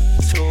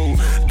too.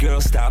 Girl,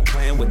 stop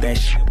playing with that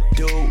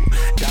dude.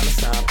 Dollar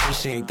sign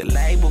pushing ain't the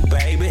label,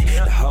 baby.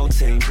 The whole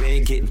team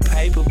big getting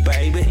paper,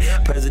 baby.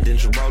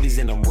 Presidential rollies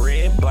in them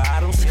red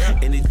bottles.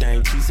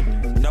 Anything piece of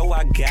know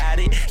I got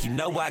it. You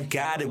know I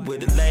got it where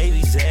the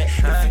ladies at.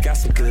 If you got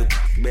some good,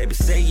 baby,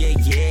 say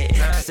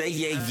yeah. Say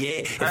yeah.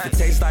 If it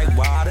tastes like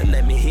water,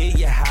 let me hear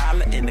you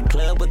holler. In the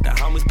club with the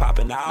homies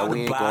popping all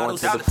the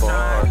bottles. Going to the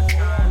bar.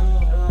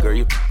 Girl,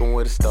 you f***ing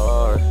with a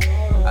star.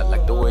 I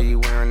like the way you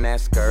wearing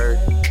that skirt.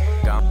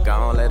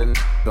 Gon' let a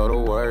go to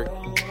work.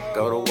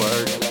 Girl, I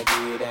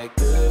give you that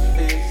good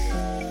fix.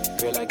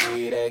 Girl, I give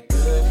you that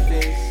good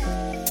fix.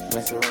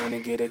 Mess around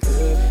and get a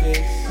good fix.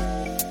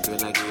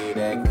 Girl, I give you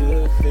that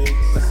good fix.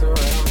 Mess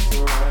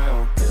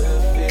around,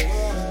 good fix.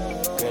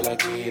 Girl, I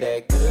give you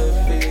that good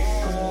fix.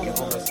 You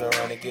gon' mess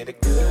around and get a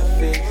good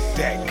fix.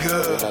 That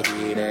good. Girl, I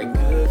give you that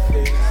good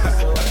fix.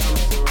 Mess around.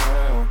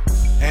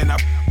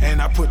 And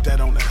I put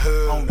that on the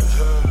hood.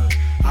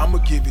 I'ma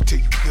give it to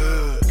you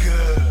good.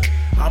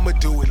 I'ma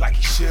do it like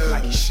you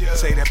should.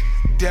 Say that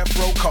death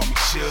row, call me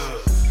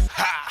Suge.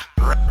 Ha!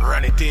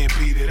 Run it, then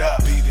beat it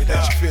up. Let you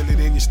feel it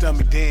in your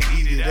stomach, then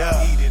eat it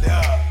up.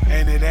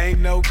 And it ain't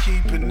no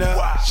keeping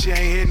up. She ain't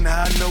hitting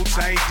her notes,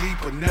 I ain't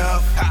deep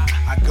enough.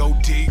 I go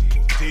deeper.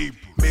 $1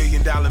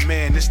 million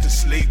man, it's the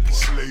sleeper.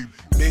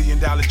 $1 million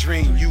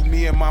dream, you,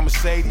 me, and my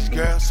Mercedes,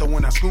 girl. So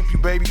when I scoop you,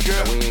 baby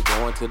girl, we ain't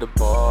going to the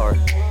bar.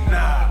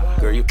 Nah,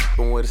 girl, you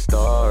f***ing with a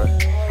star.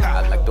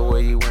 I like the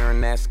way you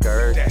wearing that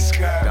skirt.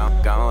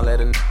 Gon'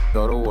 let a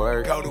go to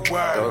work. Go to work.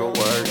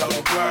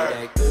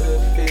 That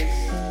good fix.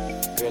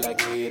 Girl, I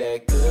give you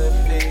that good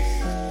fix.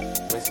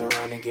 Mess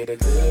around and get a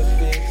good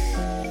fix.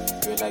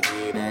 Girl, I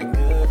give you that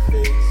good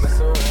fix. Mess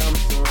around,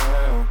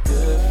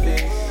 good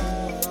fix.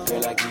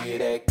 Girl, I give you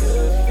that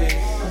good fix.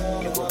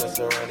 You gon' mess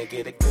around and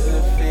get a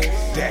good fix.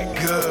 That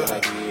good. Girl, I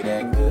give you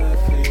that good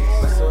fix.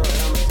 Mess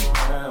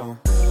around.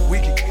 We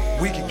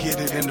can get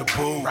it in the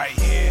booth right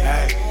here,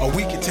 hey. Or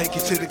we can take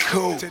it to the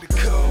cool.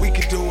 We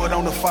can do it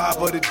on the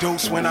 5 or the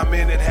deuce. When I'm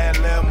in it, had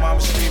lil'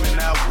 mama screaming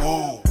out,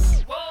 woo.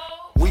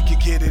 We can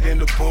get it in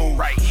the booth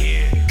right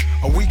here.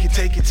 Or we can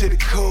take it to the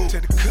cool.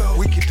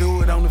 We can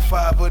do it on the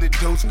 5 or the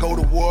deuce. Go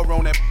to war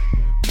on that.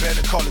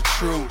 Better call it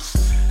truce.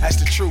 That's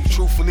the truth.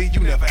 Truthfully, you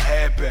never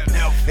had better.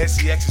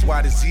 SEX is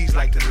why disease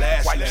like the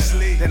last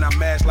letter. Then I'm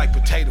mashed like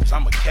potatoes.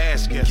 I'm a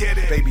cash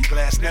getter. Baby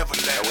glass never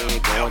let we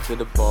ain't going to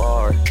the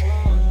bar.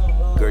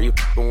 Girl, you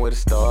f***ing with a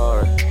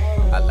star.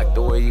 I like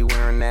the way you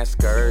wearing that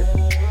skirt.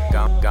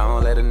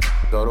 Gon' let a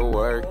go to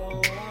work.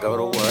 Girl, I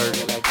give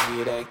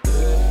you that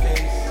good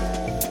fix.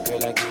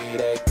 Girl, I give you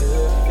that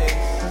good fix.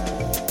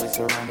 Mess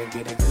around and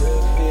get a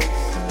good fix.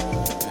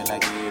 Girl, I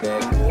give you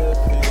that good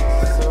fix.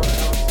 Mess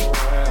around,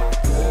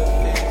 good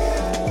fix.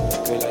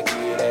 Girl, I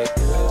give you that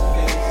good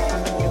fix.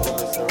 You gon'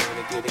 mess around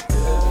and get a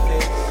good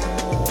fix.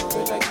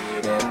 Girl, I give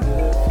you that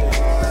good fix.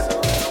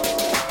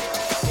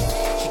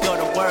 She go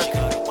to work.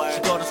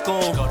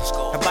 School.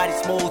 Her body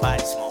smooth,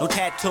 no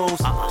tattoos.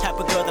 Type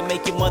of girl that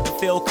make your mother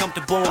feel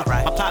comfortable.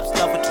 My pops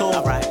love her too.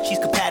 She's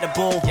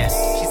compatible.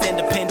 She's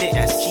independent.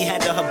 She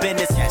handle her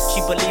business.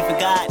 She believe in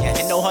God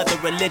and no other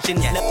religion.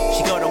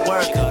 She go to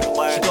work.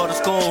 She go to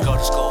school.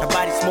 Her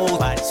body smooth,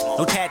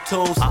 no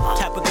tattoos.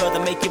 Type of girl that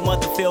make your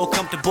mother feel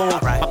comfortable.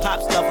 My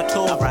pops love her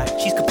too.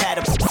 She's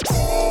compatible.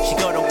 She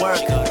go to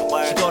work.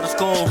 She go to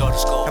school.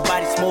 Her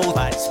body smooth,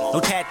 no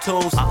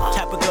tattoos.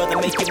 Type of girl that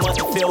make your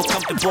mother feel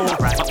comfortable.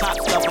 My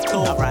pops love her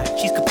too.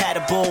 She's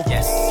compatible.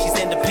 She's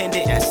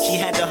independent. She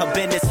handle her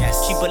business.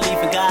 She believe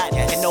in God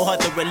and no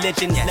other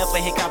religion. Never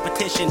hit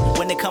competition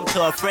when it comes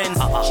to her friends.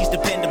 She's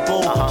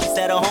dependable. She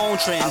set her own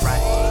trends.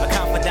 A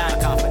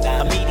confidant,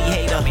 a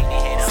mediator.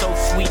 So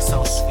sweet.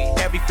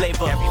 Every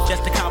flavor.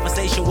 Just a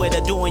conversation with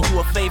her doing you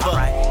a favor.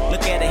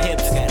 Look at her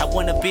hips. I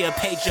wanna be a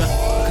pager.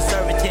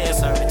 Conservative.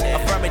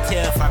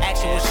 Affirmative.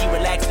 Action when she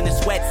relaxing in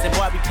sweats and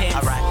Barbie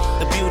pants.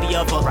 The beauty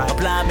of her. A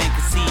blind man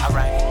can see.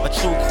 A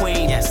true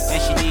queen. And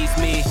she needs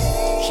me.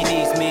 She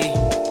needs me.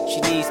 She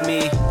needs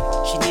me.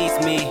 She needs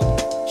me.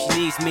 She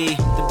needs me.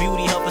 The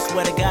beauty of her,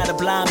 swear to God, a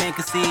blind man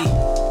can see.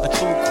 A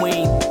true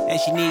queen, and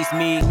she needs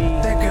me.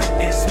 That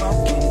girl is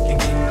smoking,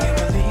 and can you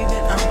believe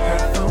that I'm her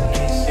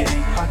focus? It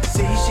ain't hard to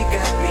see she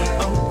got me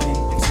open,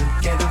 and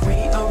together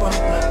we are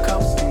roller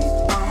coasting.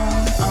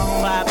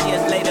 5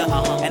 years later,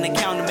 an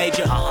accountant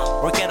major,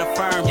 work at a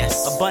firm,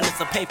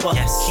 abundance of paper.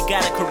 She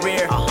got a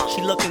career,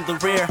 she look in the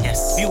rear.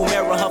 View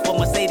mirror her for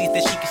Mercedes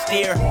that she can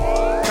steer.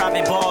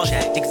 Private balls,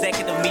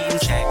 executive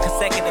meetings,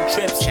 consecutive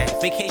trips,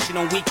 vacation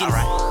on weekends.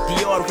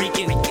 Dior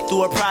reeking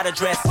through her Prada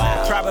dress.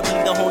 Probably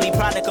the only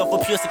product of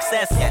her pure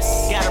success.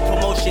 Got a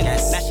promotion,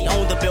 now she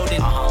owned the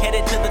building.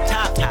 Headed to the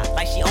top,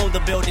 like she owned the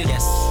building.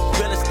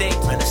 Real estate,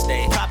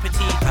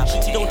 property.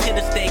 She don't tend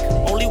to stake,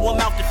 only one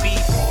mouth to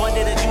feed.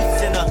 Funded a youth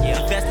center,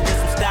 invested in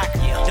some stock.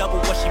 Double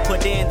what she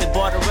put in, then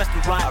bought a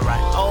restaurant.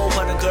 Oh,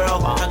 what a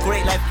girl, how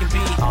great life can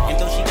be. And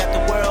though she got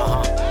the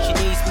world, she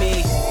needs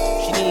me.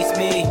 She needs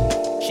me.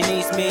 She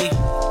needs me.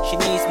 She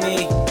needs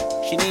me.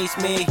 She needs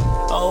me.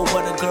 Oh,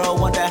 what a girl,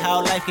 wonder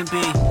how life can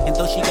be. And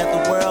though she got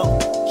the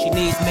world, she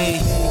needs me.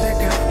 That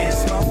girl is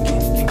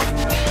smoking, and can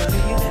you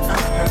believe that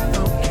I'm her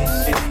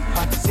focus? It ain't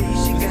hard to see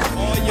she got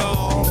me.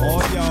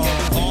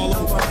 all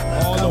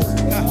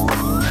over.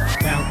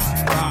 Bounce,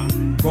 rock,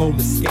 roller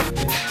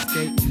skating,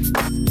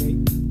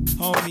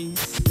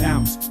 homies.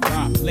 Bounce,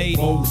 rock, lady,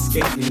 roller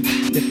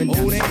skating, dipping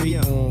down the street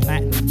on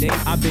platinum days.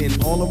 I've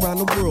been all around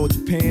the world,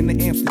 Japan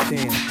to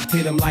Amsterdam.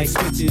 Hit them like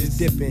switches,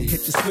 dipping,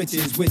 hit the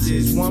switches,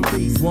 witches. One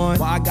piece, one.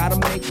 Why I gotta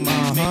make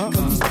mine,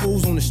 Cause these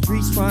fools on the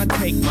streets trying to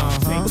take mine,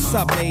 What's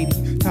up,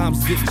 lady?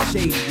 Time's getting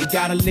shady. You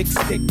gotta lick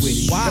stick with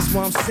it. Why? That's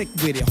why I'm sick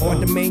with it. Hard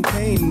to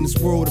maintain in this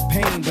world of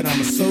pain, but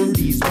I'ma serve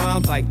these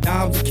rhymes like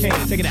dimes of cane.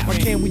 Check it out. Why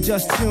can't we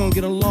just chill and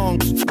get along?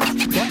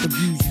 What the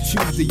views you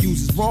choose to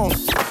use is wrong.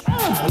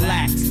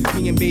 Relax,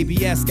 me and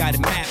Baby S got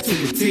it mapped to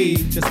a T.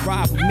 Just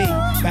ride with me,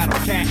 battle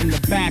cat in the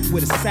back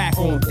with a sack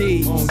on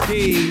D.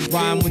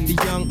 Rhyme with the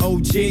young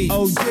OG.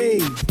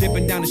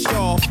 Dipping down the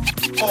shawl,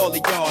 all of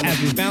y'all. As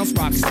we bounce,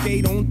 rock,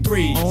 skate on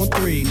three. We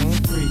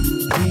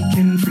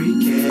can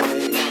freak it,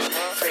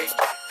 freak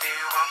if you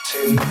want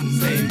to,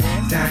 say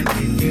die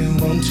if you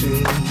want to,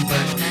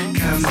 but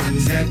come to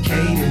that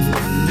cadence.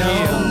 No,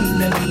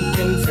 that we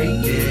can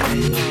freak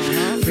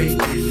it, freak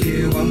if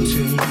you want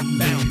to,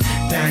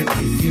 die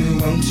if you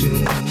want to,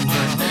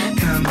 but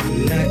come to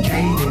that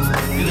cadence.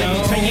 Let me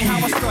tell you how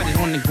I started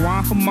on the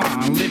grind for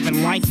mine,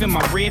 living life in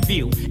my rear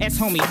view. As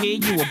homie, here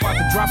you about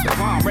to drop the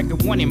bomb.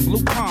 Record one in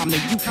Blue Palm, the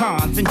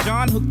Yukons, and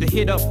John hooked the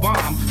hit up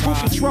bomb. Full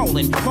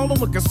controlling, rolling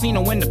with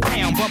casino in the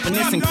pound, bumping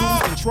this in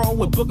cruise control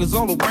with boogers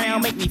all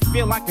around. Make me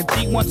feel like a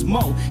G once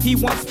more. He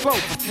once spoke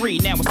for free,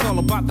 now it's all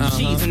about the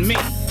cheese and me.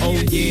 Oh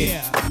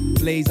yeah,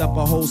 blaze up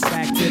a whole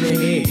stack to the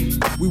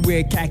head. We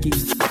wear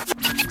khakis.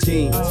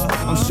 Jeans.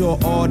 I'm sure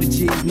all the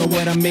G's know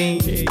what I mean.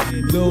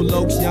 Lil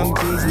Lokes, young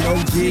G's, no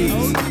G's.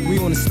 We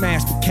on the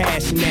smash for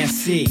cash and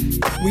that's it.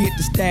 We hit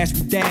the stash,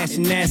 we dash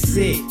and that's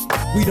it.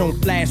 We don't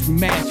flash, we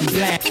mash, we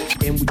black.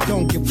 And we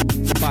don't give a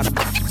about it.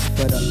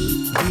 But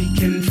we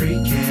can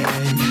freak it,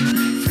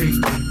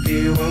 freak if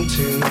you want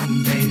to,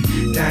 babe.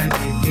 Die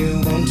if you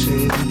want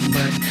to,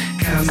 but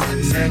come to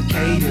that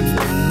cadence.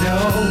 No,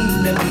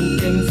 that we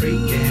can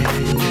freak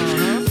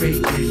it,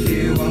 freak if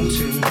you want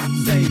to,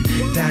 babe.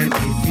 Die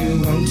if you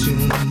want to,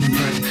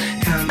 but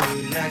come to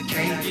that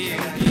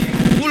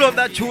cadence. Pull up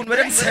that tune with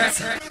them set.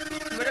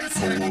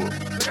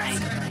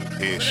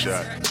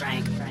 Headshot.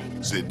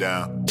 Sit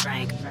down.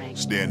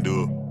 Stand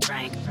up.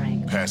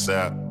 Pass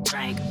out.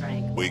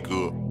 Wake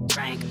up.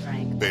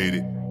 Fade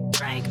it.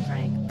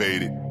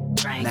 Fade it.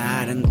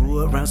 Nah, I done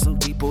grew around some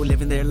people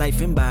living their life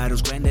in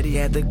bottles. Granddaddy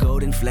had the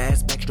golden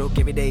flask, backstroke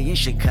every day in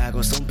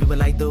Chicago. Some people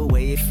like the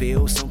way it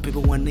feels. Some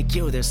people want to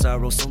kill their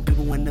sorrow. Some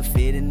people want to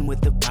fit in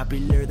with the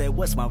popular. That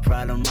was my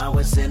problem. I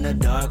was in a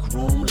dark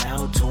room,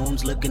 loud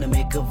tunes, looking to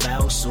make a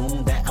vow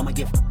soon that I'ma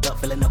get fucked up,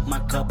 filling up my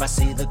cup. I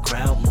see the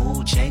crowd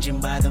mood changing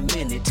by the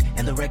minute,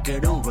 and the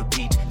record on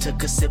repeat.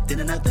 Took a sip, then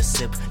another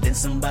sip. Then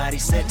somebody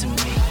said to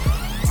me,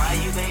 why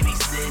you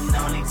babysitting?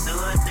 Only 2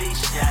 or 3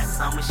 shots.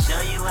 I'ma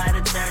show you how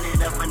to turn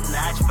it up a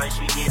notch. First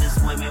you get a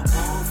swimming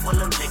pool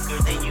full of liquor,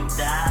 then you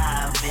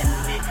dive in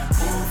it.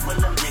 Pool full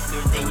of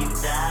liquor, then you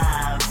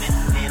dive in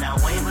it. I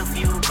wave a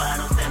few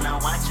bottles, then I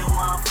watch them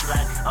all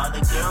fly. All the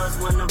girls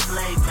wanna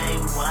play,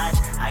 babe, watch.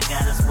 I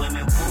got a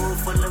swimming pool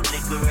full of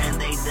liquor and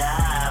they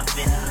dive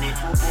in it.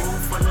 Pool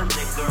full of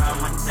liquor,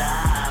 I'ma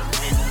dive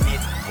in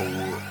it.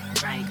 Hold up.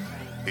 Drink.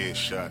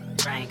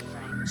 Headshot. Frank.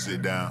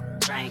 Sit down.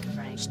 Frank.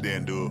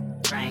 Stand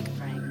up. Frank.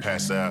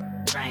 Pass out.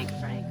 Frank.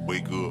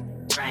 Wake up.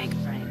 Frank.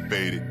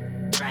 Fade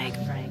it. Frank.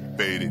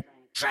 Fade it.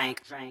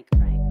 Frank.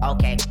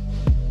 Okay,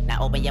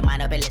 now open your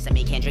mind up and listen to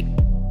me, Kendrick.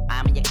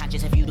 I'm in your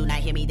conscience. If you do not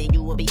hear me, then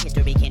you will be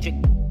history, Kendrick.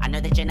 I know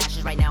that you're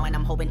nauseous right now, and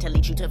I'm hoping to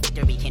lead you to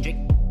victory, Kendrick.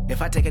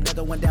 If I take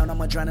another one down,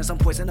 I'ma drown in some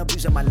poison,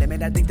 abusing my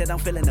limit. I think that I'm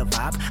feeling the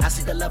vibe. I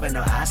see the love in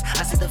her eyes.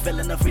 I see the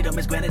feeling of freedom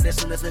is granted as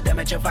soon as the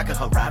damage of vodka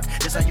arrived.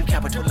 This how you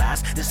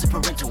capitalize. This is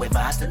parental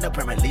advice. And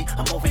apparently,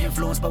 I'm over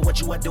influenced by what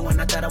you are doing.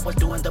 I thought I was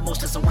doing the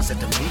most, and someone said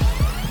to me,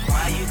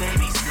 why you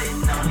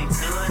babysitting? Only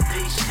 2 or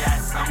 3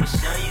 shots. I'ma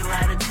show you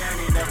how to turn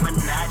it up a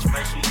notch.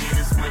 First you get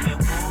a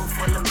swimming pool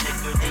full of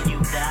liquor, then you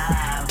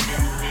dive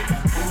in it.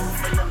 Pool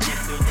full of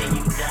liquor,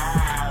 then you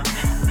dive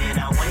in it.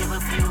 I wave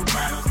a few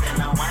bottles, then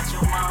I watch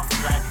them all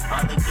fly.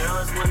 All the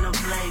girls wanna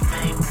play,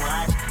 babe,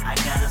 watch. I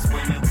got a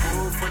swimming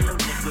pool full of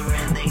liquor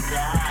and they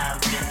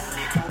dive in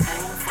it.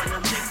 Pool full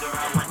of liquor,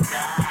 I'ma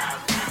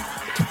dive in it.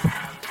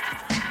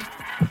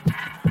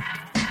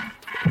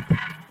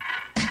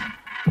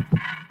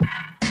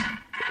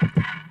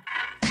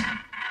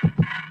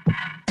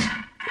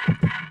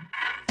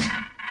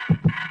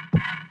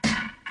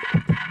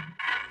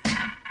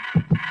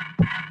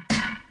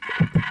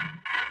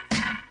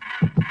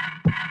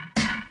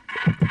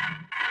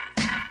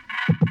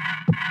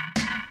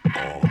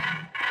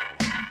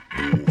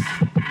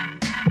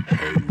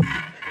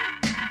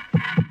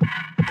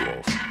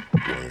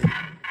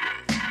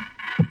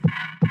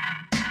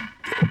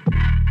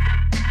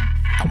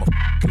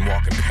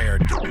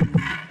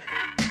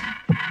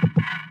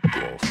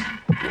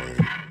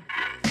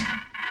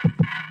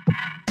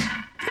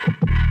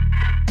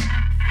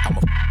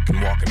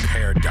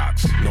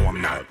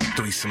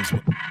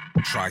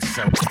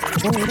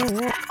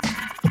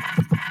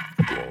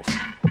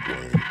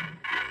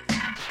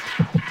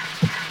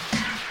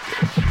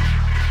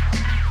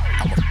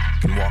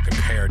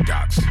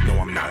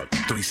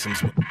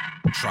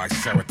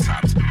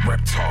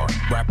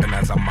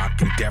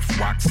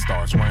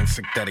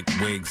 Synthetic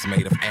wigs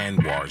made of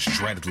anwars,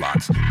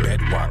 dreadlocks,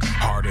 bedrock,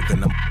 harder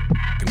than a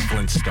f***ing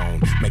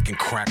Flintstone, making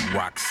crack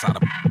rocks out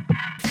of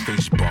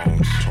fish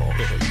bones.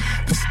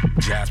 This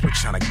Jasper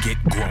trying to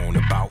get grown,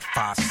 about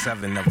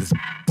 5'7" of this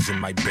in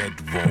my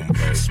bedroom.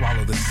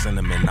 Swallow the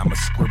cinnamon, I'ma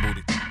scribble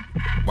it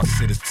while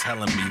Sid is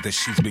telling me that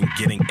she's been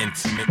getting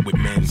intimate with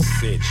men.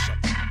 Sid,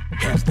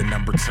 here's the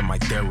number to my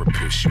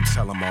therapist. You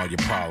tell him all your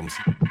problems,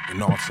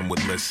 and awesome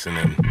with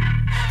listening.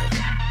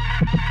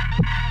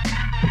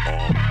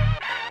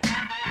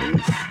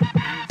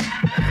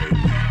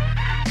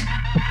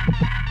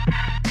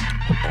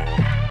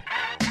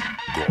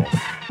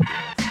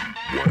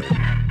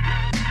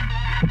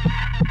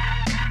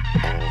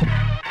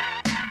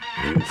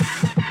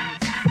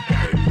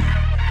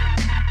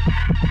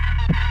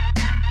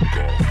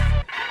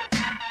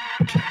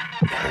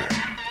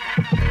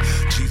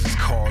 Jesus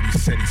called, he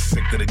said he's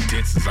sick of the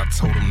disses. I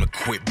told him to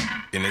quit,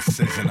 and it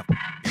says in a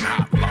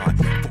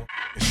hotline.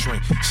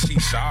 Shrink,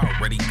 sheesh, I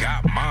already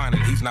got mine,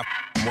 and he's not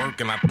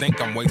working. I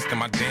think I'm wasting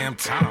my damn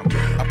time.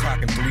 I'm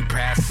clocking 3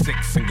 past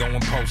 6 and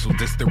going postal.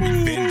 This the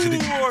revenge of the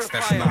dicks.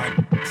 That's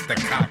 9. It's that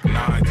cock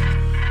 9.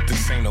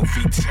 This ain't no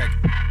V-Tech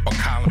or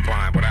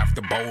Columbine, but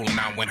after bowling,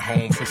 I went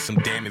home for some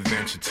damn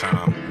adventure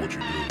time. What you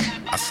do?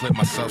 I slipped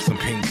myself some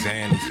pink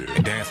zannies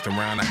and danced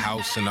around the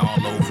house in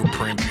all over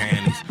print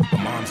panties.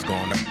 My mom's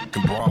gone, the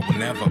f***ing broad will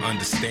never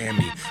understand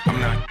me. I'm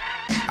not,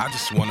 I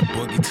just wanna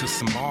boogie to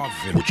some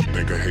Marvin. What you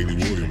think of Haley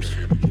Williams?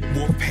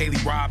 Wolf Haley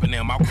robbing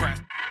them. I'll crash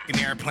an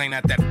airplane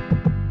at that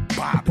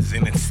Bob is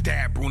in and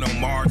stab Bruno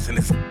Mars in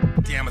his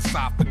damn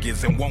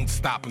esophagus and won't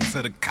stop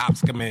until the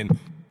cops come in.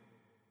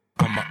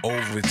 I'm an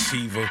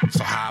overachiever,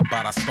 so how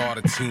about I start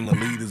a team of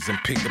leaders and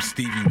pick up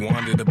Stevie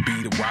Wonder to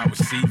be the wide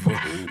receiver?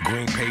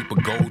 Green paper,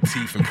 gold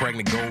teeth, and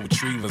pregnant gold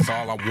retrievers,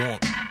 all I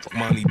want.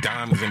 Money,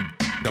 diamonds, and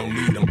don't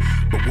need them.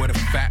 But where the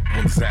fat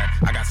ones at?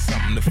 I got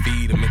something to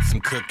feed them. It's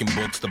some cooking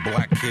books the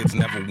black kids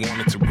never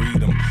wanted to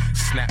read them.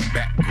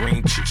 Snapback,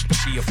 green,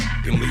 chia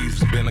f***ing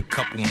leaves. It's been a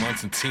couple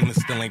months and Tina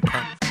still ain't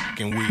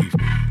f***ing weave.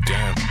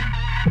 Damn.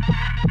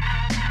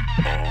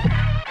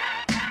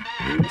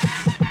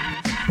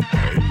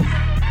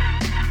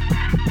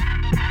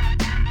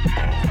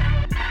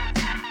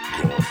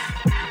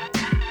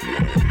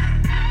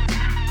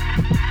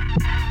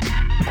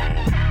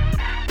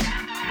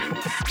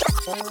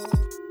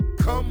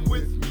 Come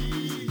with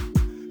me,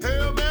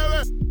 Hail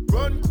Mary,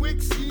 run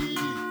quick, see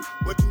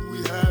what do we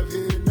have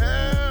here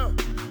now?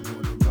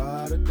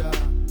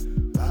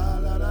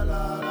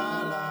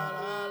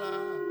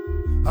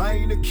 I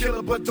ain't a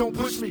killer, but don't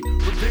push me.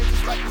 Revenge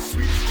is like the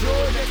sweetest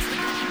joy next to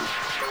me.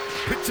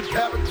 Picture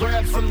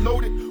paragraphs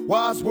unloaded,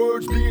 wise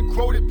words being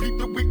quoted. Beat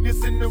the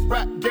weakness in the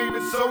rap game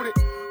and sold it.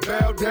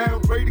 Bow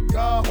down, pray to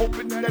God,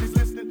 hoping that he's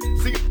listening.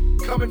 See it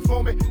coming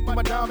for me,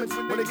 my diamonds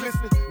when they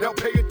glistening. They'll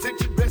pay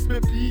attention, rest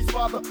in peace,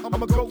 Father.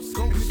 I'm a ghost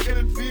in these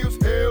killing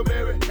fields. Hail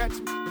Mary, catch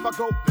me if I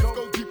go. Let's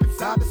go deep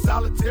inside the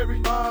solitary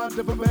mind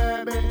of a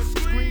madman.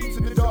 Screams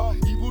in the dark,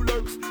 evil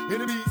lurks,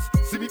 enemies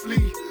see me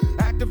flee.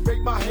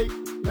 Activate my hate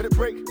let it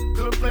break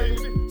till I'm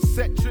flaming.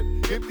 Set trip,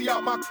 empty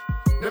out my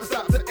never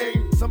stop to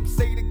aim. Some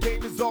say the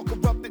game is all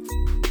corrupted.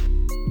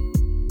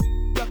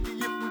 Lucky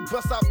if we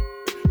bust out.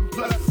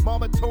 Plus,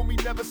 mama told me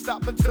never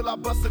stop until I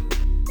bust it.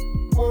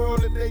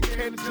 World if they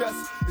can't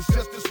adjust, it's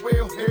just as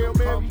well. Hail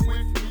Mary, come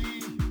with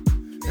me.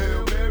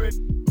 Hail Mary,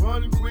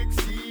 run quick,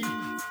 see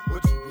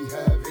what you be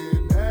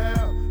having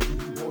now. Do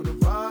you wanna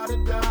ride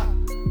or die?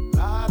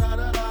 La da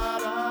da da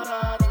da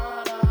da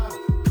da da.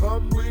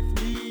 Come with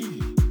me.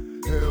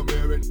 Hail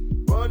Mary,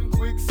 run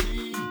quick,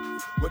 see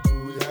what do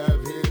we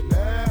have here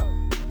now.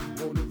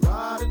 Do you wanna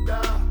ride or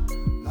die?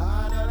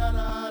 La da da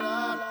da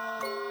da da.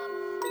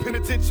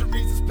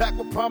 Penitentiaries is packed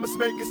with promise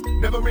makers.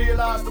 Never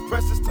realized the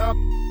precious time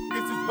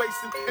is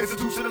wasting.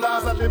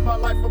 Institutionalized, I live my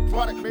life a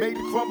product made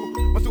to crumble.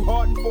 Must do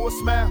harden for a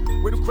smile.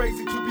 Way too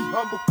crazy to be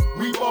humble.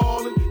 We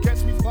ballin',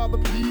 catch me, Father,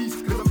 please,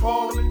 cause I'm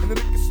falling. In the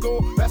liquor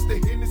store, that's the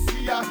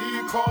Hennessy I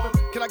hear calling.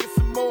 Can I get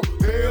some more?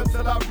 Hell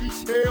till I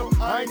reach hell.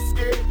 I ain't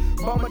scared.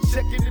 Mama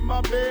checking in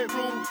my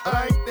bedroom.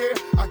 I ain't there.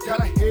 I got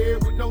a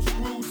head with no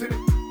screws in it.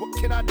 What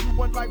can I do?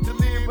 One life to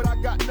live, but I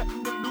got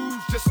nothing to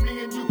lose. Just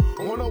me and you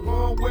on a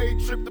one-way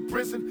trip to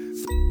prison.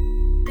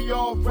 Be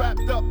all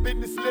wrapped up in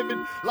this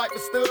living like the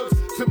studs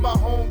to my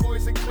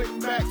homeboys and Click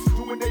Max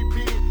doing they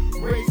bid.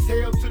 Raise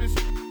hell to this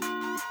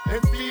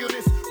and feel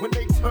this when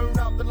they turn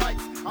out the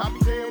lights. I'll be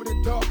there in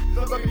the dark,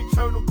 love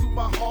eternal through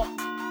my heart.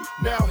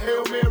 Now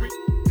Hail Mary,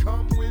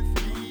 come with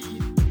me.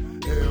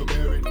 Hail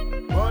Mary,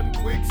 run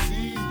quick,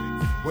 see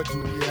what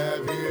do we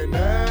have here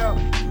now?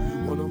 Do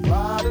you wanna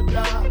ride or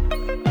die?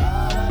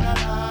 La, da, da, da,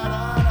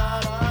 da.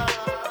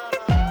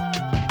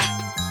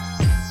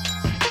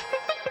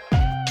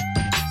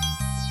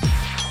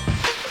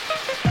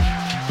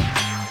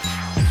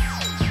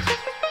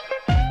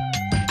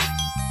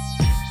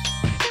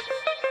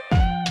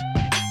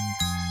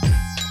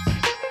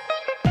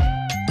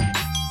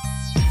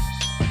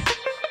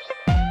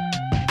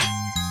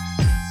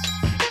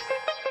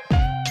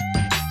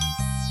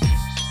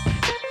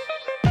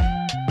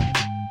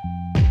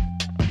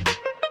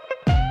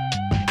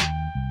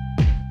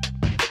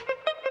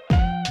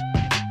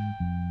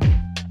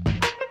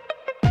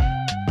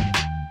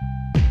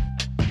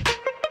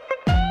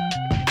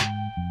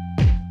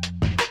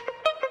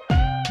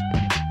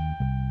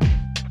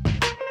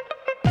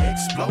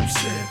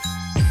 Explosive,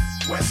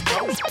 West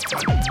Coast,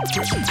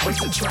 Christians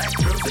waste the track.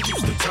 Girls that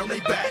used to turn they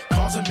back,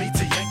 causing me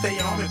to yank they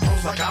arm and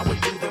pose like I would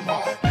do them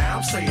all. Now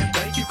I'm saying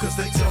thank you cause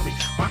they tell me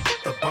my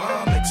the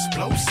bomb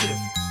explosive.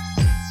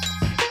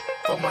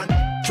 For my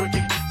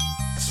drinking,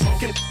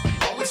 smoking,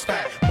 always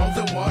fat, more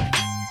than one.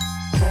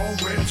 Chrome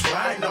rims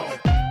riding on,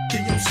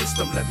 in your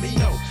system let me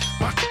know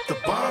my the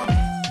bomb.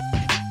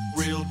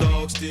 Real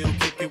dogs still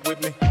kicking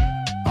with me,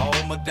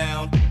 all my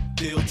down,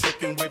 still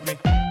tricking with me.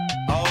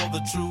 All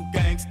the true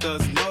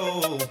gangsters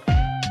know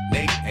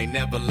Nate ain't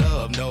never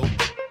loved, no.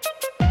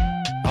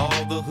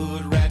 All the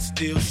hood rats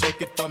still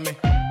shake it for me.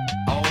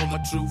 All my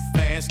true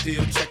fans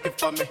still check it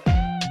for me.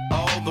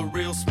 All the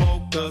real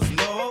smokers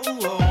know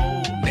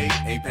Nate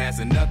ain't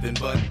passing nothing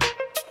but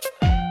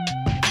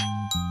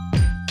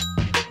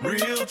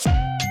real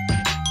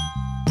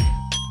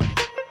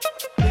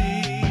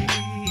please,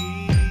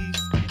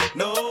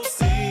 no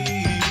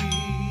seeds.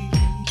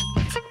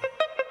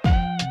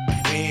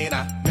 When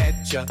I met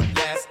you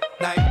last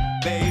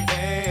night,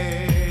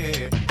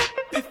 baby,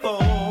 before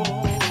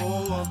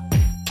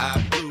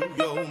I blew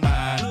your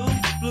mind,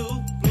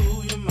 blew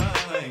your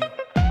mind.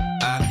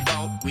 I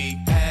thought we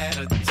had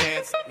a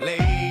chance,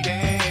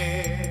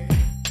 lady.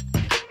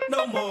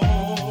 No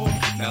more.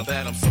 Now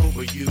that I'm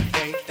sober, you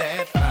ain't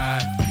that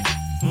fine.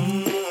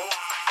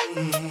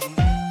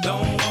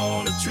 Don't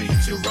wanna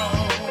treat you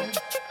wrong.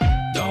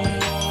 Don't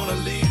wanna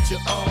lead you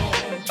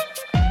on.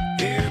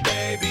 Here,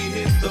 baby,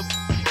 hit the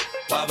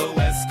while the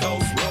West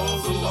Coast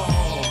rolls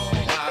along.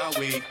 While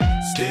we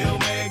still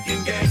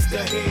making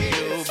gangsta hits,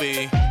 you'll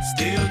be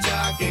still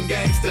jocking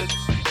gangsta.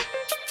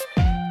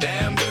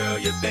 Damn girl,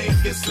 you think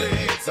it's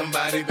slick?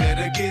 Somebody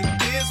better get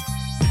this.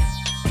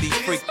 These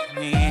freaks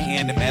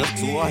hand the metal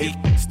to a heat,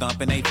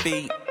 stomping they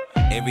feet.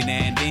 Every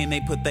now and then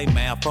they put their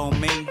mouth on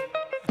me.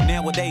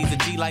 Nowadays a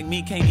G like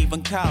me can't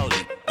even call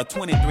it. A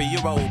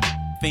 23-year-old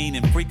fiend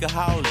and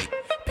freakaholic,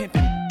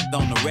 pimping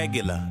on the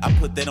regular. I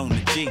put that on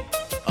the G.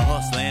 A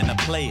hustler and a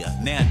player.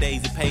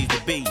 Nowadays it pays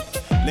to be.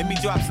 Let me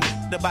drop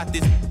some about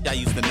this I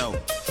used to know.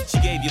 She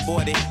gave your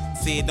boy that,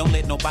 said don't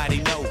let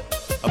nobody know.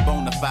 A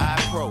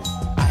bonafide pro,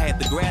 I had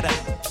to grab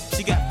her.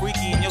 She got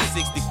freaky in your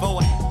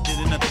 64, did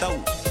in her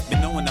throat.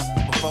 Been knowing her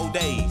for 4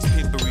 days,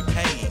 pimpery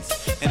pays.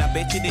 And I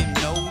bet you didn't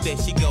know that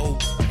she go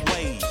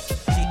ways.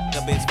 She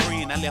her best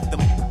friend, I left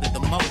them at the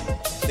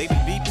most. They be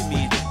beeping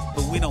me,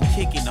 but we don't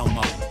kick it no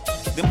more.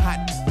 Them hot,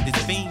 this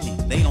fiending,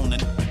 they on the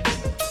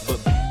but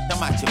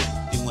I'm out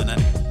your when I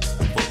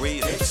for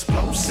real.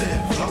 Explosive,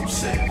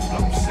 explosive,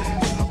 explosive.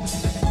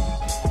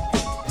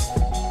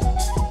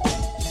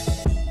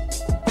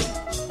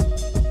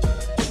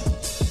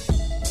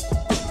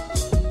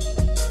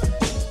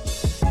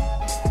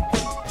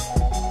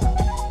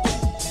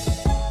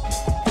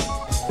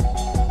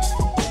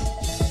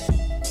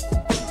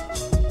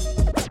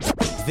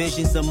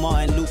 Visions of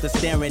Martin Luther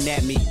staring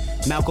at me.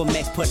 Malcolm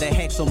X put a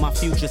hex on my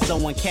future,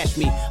 someone catch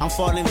me. I'm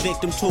falling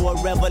victim to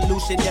a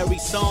revolutionary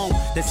song.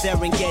 The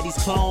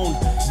Serengeti's clone.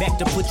 Back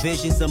to put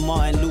visions of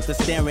Martin Luther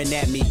staring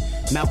at me.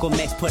 Malcolm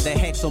X put a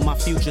hex on my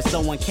future,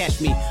 someone catch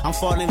me. I'm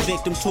falling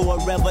victim to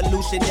a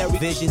revolutionary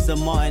visions of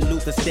Martin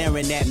Luther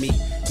staring at me.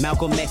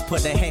 Malcolm X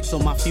put a hex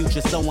on my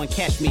future, someone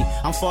catch me.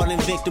 I'm falling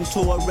victim to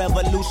a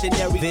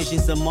revolutionary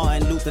visions of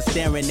Martin Luther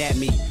staring at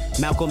me.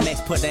 Malcolm X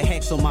put a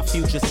hex on my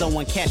future,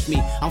 someone catch me.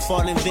 I'm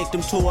falling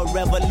victim to a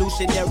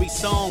revolutionary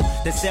song.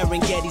 The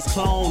Serengeti's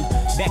clone.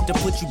 Back to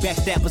put you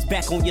backstabbers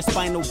back on your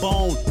spinal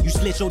bone. You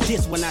slit your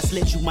disc when I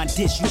slit you my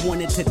dish. You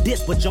wanted to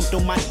diss but jumped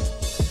on my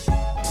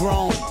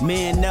grown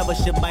man never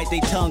should bite their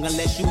tongue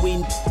unless you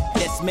eat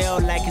that smell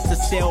like it's a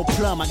stale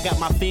plum. I got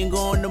my finger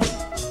on them,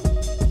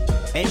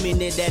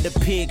 aiming it at a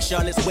pig.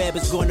 Charlotte's Web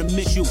is gonna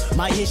miss you.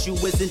 My issue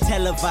isn't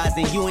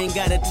televising. You ain't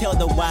gotta tell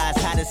the wise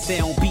how to stay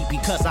on beat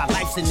because our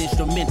life's an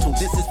instrumental.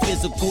 This is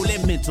physical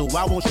and mental.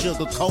 I won't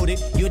sugarcoat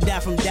it. You'll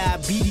die from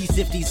diabetes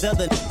if these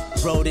other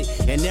wrote it.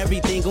 And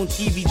everything on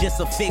TV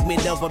just a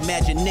figment of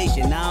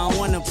imagination. I don't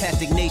want a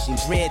plastic nation.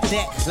 Dread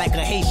that like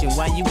a Haitian.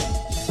 While you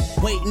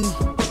waiting,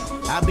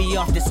 I'll be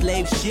off the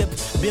slave ship,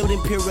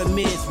 building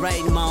pyramids,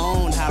 writing my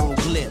own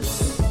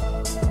hieroglyphs.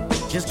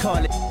 Just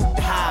call it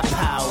high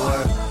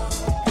power.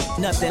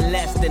 Nothing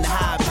less than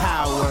high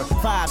power.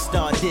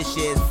 5-star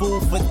dishes,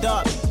 food for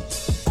thought.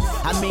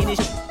 I mean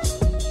it's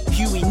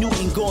Huey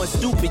Newton going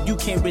stupid. You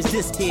can't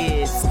resist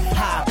his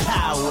high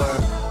power.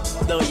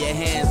 Throw your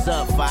hands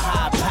up for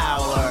high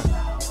power.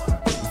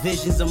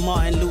 Visions of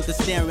Martin Luther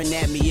staring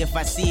at me. If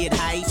I see it,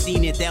 I ain't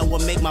seen it. That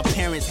would make my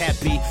parents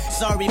happy.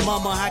 Sorry,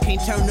 mama, I can't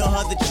turn the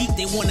other cheek.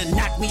 They wanna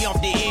knock me off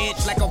the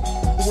edge like a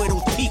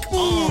widow's peak.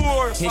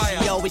 And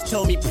she always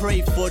told me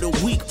pray for the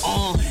weak.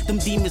 Them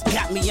demons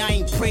got me. I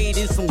ain't prayed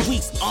in some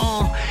weeks.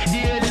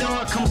 Dear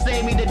Lord, come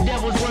save me. The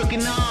devil's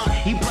working on.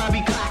 He probably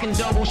clocking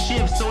double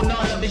shifts on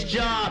all of his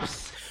jobs.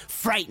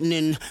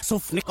 Frightening, so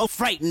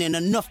frightening,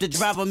 enough to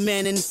drive a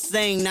man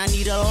insane. I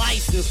need a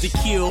license to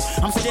kill.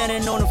 I'm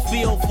standing on a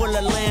field full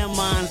of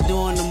landmines,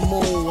 doing the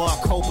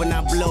moonwalk, hoping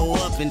I blow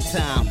up in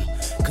time.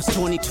 Cause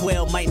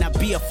 2012 might not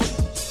be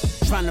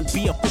trying to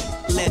be a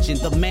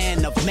legend, the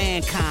man of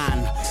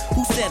mankind.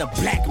 Who said a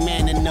black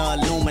man in the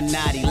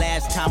Illuminati?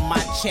 Last time I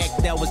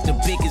checked, that was the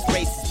biggest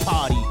racist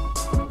party.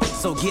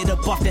 So get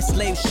up off that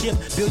slave ship,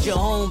 build your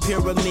own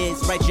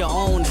pyramids, write your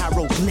own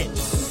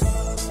hieroglyphs.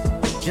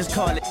 Just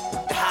call it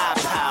high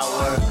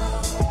power,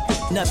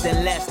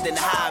 nothing less than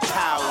high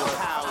power.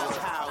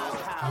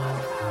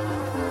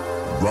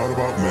 Right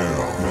about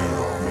now,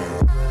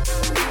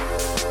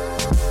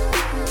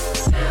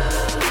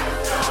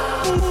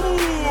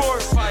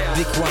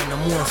 Vick,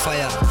 I'm on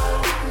fire.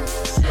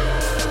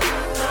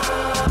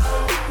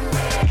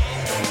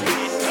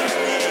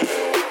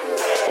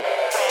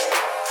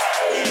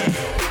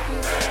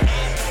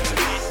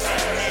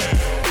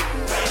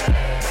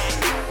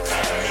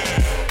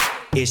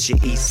 It's your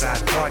east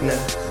side partner,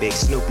 Big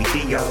Snoopy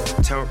Dio.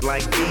 Turned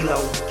like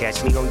D-Lo,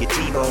 catch me on your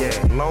TiVo.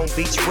 Yeah. Long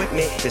Beach with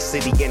me, the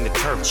city in the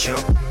turf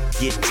chump.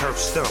 Get turf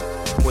stumped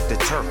with the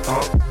turf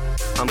pump.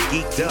 I'm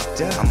geeked up,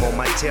 I'm on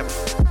my tip.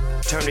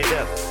 Turn it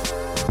up,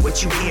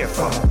 what you here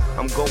for?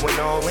 I'm going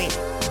all in,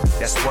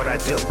 that's what I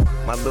do.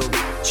 My little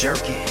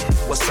jerky,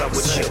 what's up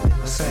with you?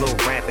 Little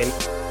rapping,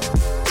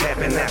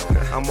 tapping out.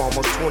 I'm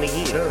almost 20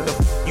 years, what the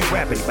f you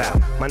rapping about?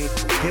 My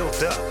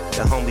built up,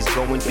 the homies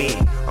going big.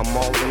 I'm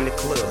all in the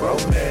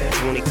club,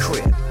 20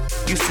 crib.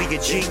 You see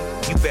a G,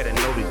 you better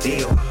know the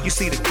deal. You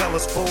see the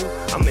colors, fool?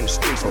 I'm in the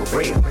streets for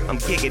real. I'm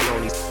gigging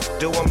on these,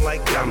 do them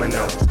like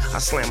dominoes. I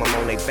slam them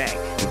on their back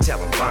and tell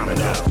them vomit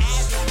up.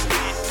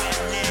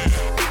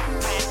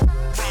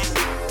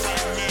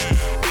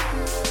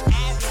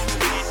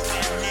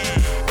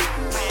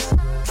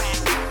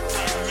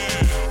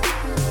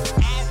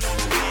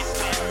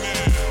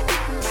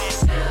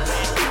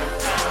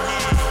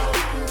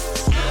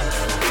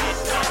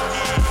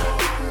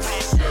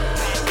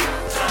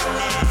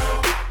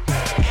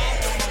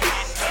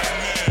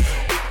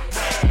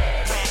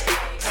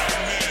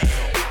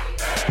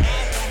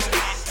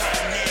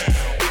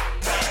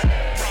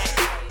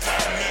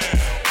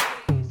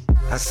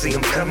 See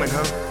him coming,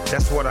 huh?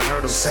 That's what I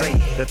heard him say.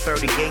 The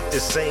 38, the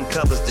same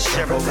colors, the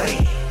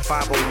Chevrolet.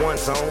 501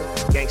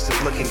 zone,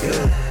 gangsters looking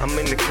good. I'm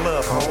in the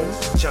club,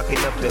 home, chunking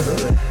up the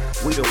hood.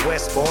 We the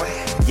West, boy,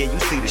 yeah, you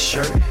see the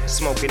shirt.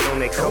 Smoking on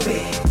that coke,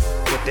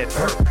 with that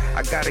perk.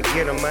 I gotta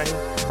get her, man,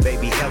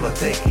 baby hella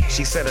thick.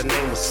 She said her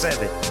name was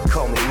Seven,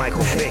 call me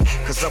Michael Vick.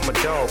 Cause I'm a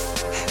dog,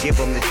 give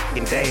them the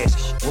f***ing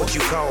dash. What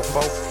you call,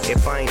 folks,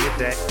 if I ain't hit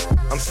that?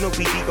 I'm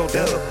Snoopy Digo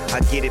Dub, I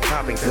get it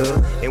poppin' good.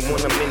 And when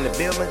I'm in the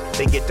building,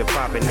 they get to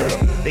poppin'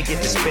 up. They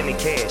get to spending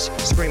cash,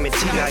 screaming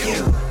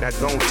T.I.U. Now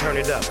gon' turn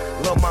it up,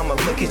 lil' mama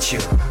look at you.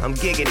 I'm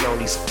gigging on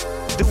these,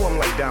 do them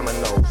like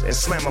dominoes. And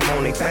slam them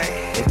on their back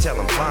and tell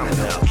them vomit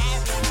up.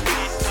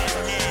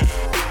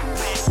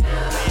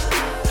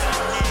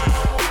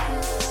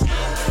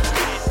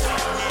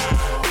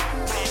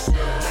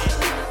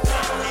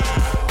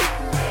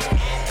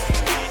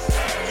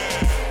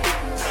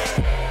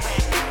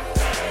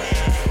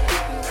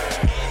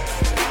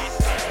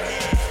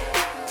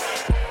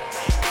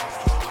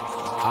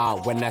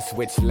 when I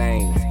switch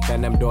lanes,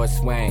 then them doors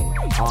swing.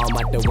 Arm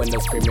out the window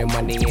screaming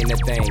money ain't a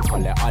thing.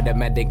 Call it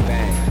automatic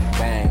bang,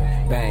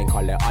 bang, bang.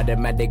 Call it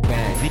automatic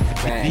bang,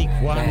 bang,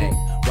 bang.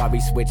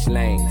 Robbie switch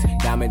lanes,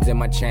 diamonds in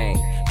my chain.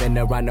 Been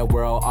around the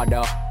world, all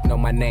the know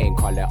my name.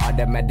 Call it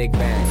automatic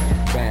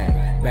bang,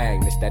 bang,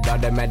 bang. It's that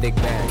automatic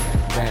bang,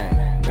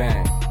 bang,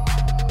 bang.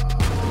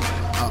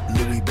 Up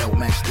Louis Belt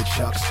match the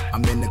Chucks.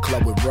 I'm in the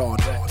club with Rod.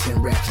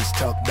 10 ratchets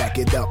tucked, back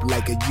it up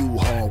like a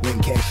U-Haul when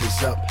cash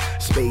is up.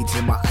 Spades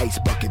in my ice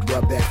bucket,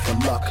 rub that for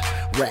luck.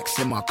 Racks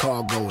in my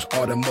cargoes,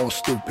 all the more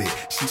stupid.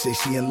 She say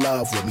she in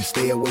love with me,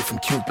 stay away from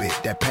Cupid.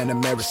 That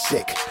Panamera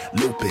sick,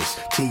 lupus.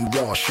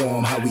 T-Raw, show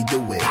him how we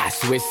do it. I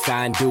switch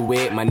sign, do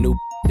it, my new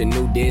the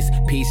new disc,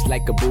 peace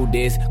like a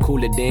Buddhist,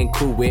 cooler than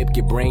Cool Whip,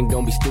 your brain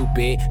don't be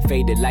stupid,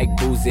 faded like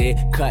boozy,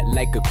 cut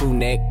like a crew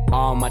neck,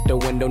 arm out the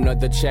window,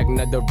 another check,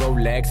 another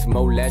Rolex,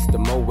 more less, the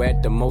more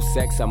wet, the more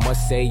sex, I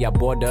must say, I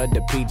boarded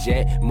the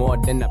PJ, more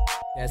than a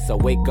that's I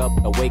wake up,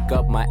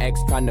 my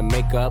ex trying to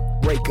make up,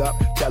 wake up,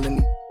 telling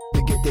me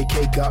to get their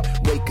cake up,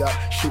 wake up,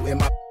 shooting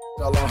my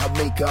all on her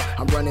makeup,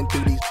 I'm running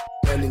through these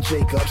Brandon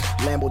Jacobs,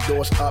 Lambo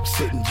doors up,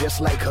 sitting just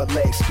like her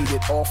legs, skeet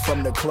it off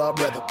from the club,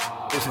 rather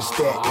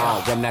instead.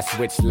 When I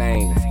switch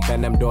lanes,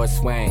 then them doors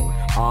swing.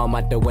 Arm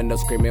out the window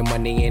screaming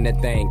money ain't a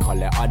thing.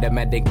 Call it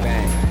automatic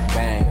bang,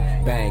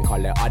 bang, bang.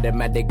 Call it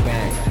automatic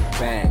bang,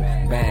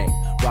 bang, bang.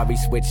 Robbie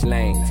switch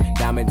lanes,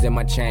 diamonds in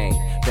my chain.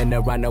 Been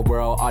around the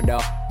world, all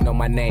the know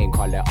my name.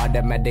 Call it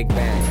automatic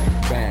bang,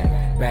 bang,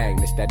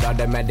 bang. It's that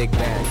automatic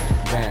bang,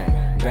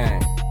 bang,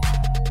 bang.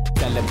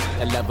 Tell him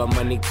I love her,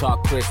 money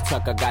talk, Chris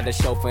Tucker. Got a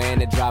chauffeur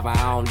and a driver, I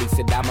don't lease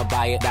it, I'ma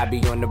buy it. I be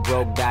on the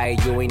broke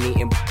diet, you ain't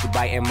eating, you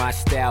biting my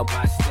style.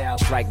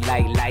 Strike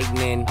like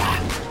lightning,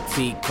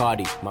 T.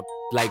 Cardi, my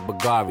like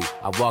Bagari.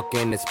 I walk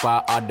in the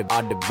spot, all the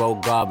bro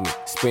guard me.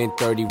 Spend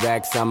 30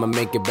 racks, I'ma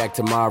make it back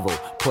tomorrow.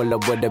 Pull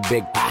up with a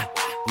big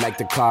like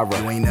the car.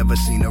 You ain't never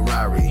seen a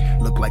Rari,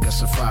 look like a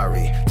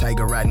safari.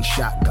 Tiger riding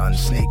shotgun,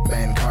 snake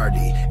band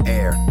Cardi.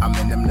 Air, I'm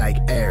in them Nike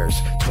Airs.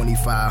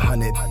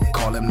 2500,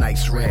 call them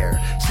nights rare.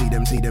 See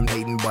them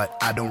hating, but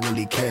I don't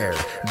really care.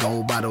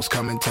 Gold bottles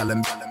coming, tell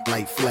them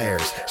light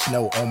flares.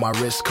 Snow on my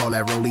wrist, call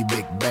that Rolly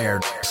Big Bear.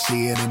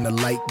 See it in the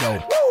light,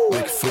 go.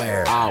 Ric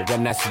Flair.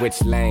 When I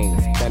switch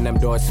lanes, then them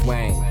doors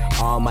swing.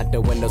 Arm out the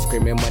window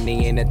screaming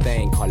money ain't a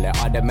thing. Call it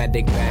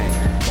automatic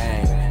bang,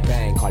 bang,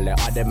 bang. Call it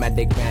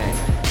automatic bang,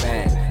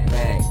 bang,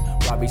 bang.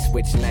 Robbie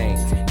switch lanes,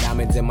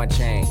 diamonds in my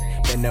chain.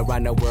 Been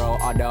around the world,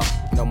 all the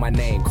know my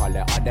name. Call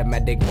it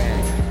automatic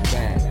bang,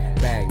 bang,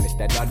 bang. It's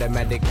that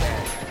automatic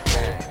bang,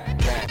 bang,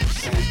 bang.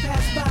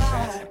 Pass by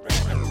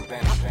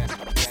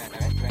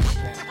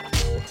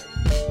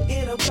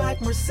in a black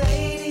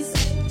Mercedes.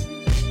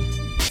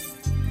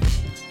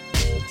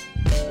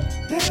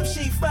 Damn,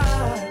 she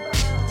fine.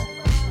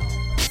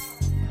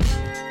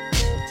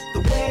 The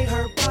way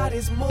her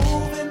body's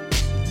moving.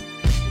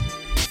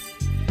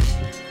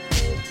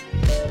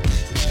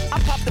 I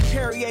popped the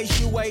Perrier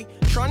Jouet,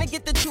 trying to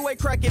get the two-way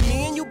cracking.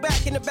 Me and you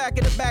back in the back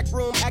of the back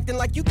room, acting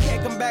like you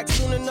can't come back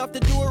soon enough to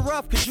do it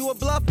rough. Cause you a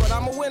bluff, but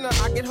I'm a winner.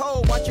 I get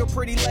hold, watch your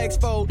pretty legs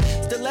fold.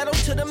 Stiletto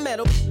to the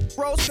metal,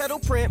 rose petal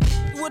print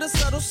with a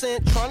subtle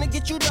scent, trying to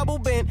get you double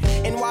bent.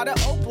 And why the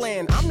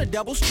Oakland? I'm the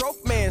double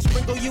stroke man.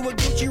 Sprinkle you a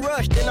Gucci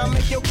Rush, then I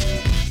make your.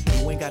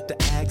 You ain't got to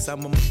ask,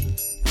 I'm a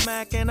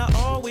Mac, and I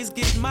always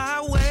get my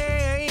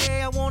way.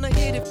 I wanna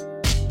hit it.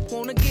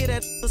 Wanna get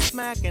at the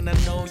smack, and I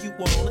know you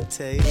wanna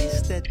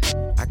taste it.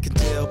 I can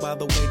tell by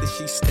the way that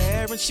she's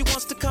staring. She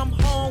wants to come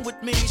home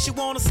with me. She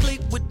wanna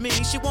sleep with me.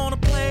 She wanna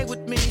play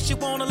with me. She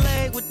wanna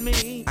lay with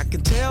me. I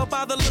can tell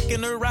by the look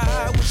in her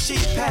eye when she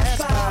passed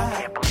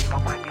by. Can't believe I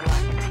might be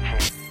liking this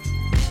chick.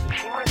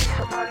 She might be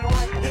somebody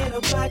like it. In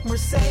a black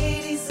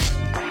Mercedes.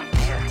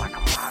 Dance like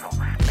a model.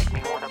 Make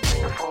me wanna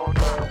bring the full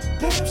throttle.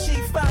 Damn, she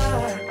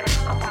fine.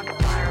 I'm about to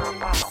buy her a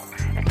bottle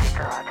and take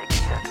her out to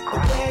eat at the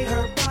grotto. The way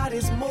her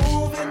body's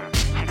moving.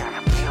 She got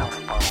some meat on the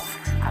bones.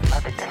 I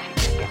love it that she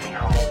taking me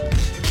home.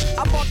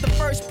 I bought the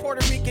first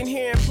Puerto Rican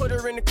here and put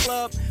her in the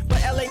club,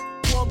 but LA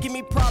won't give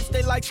me props,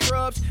 they like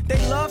scrubs. They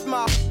loved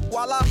my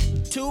while I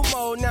two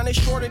mode. Now they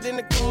shorter than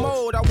the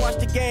commode. I watched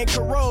the gang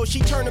corrode.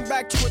 She turning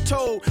back to a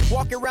toad.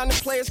 Walking around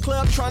the Players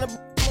Club trying to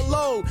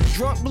low.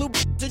 Drunk blue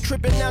are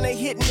tripping, now they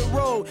hitting the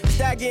road.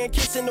 Staggering,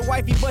 kissing the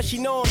wifey, but she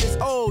know him is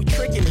old.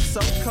 Tricking is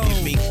so cold.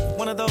 Give me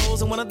one of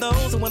those and one of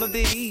those and one of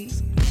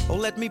these. Oh,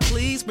 let me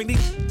please bring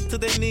these to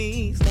their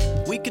knees.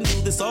 We can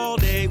do this all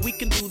day, we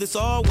can do this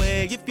all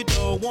way. If you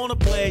don't wanna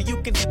play,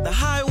 you can hit the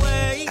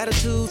highway.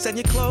 Attitudes and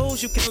your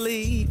clothes, you can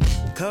leave.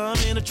 Come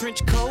in a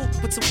trench coat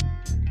with some.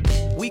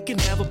 We can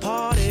have a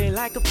party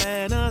like a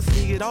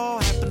fantasy. It all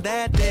happened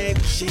that day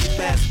when she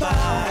passed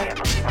by.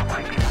 She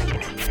might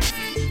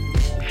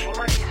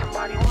be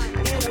somebody like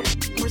it. In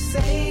a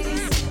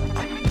Mercedes.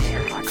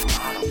 Dance like a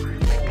model.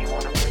 Make me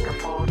wanna bring her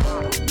full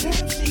throttle.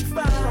 Damn, she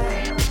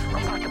fine.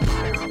 I'm about to buy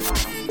her a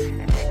bottle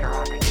and take her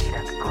out to eat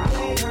at the grotto. The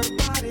way her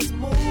body's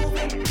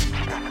moving.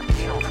 She got some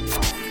meat on the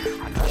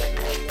bone. I love it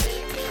that she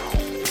takes me home.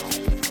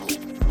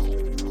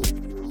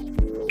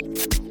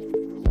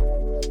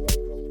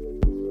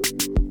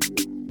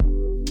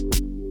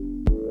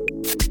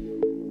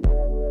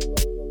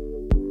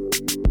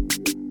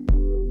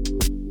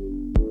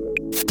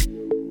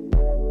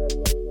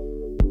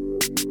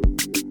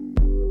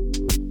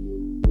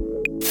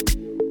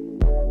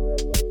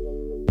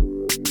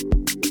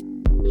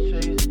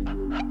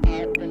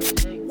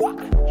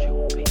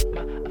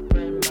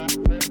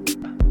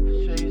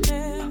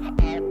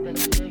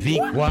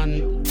 Vick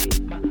One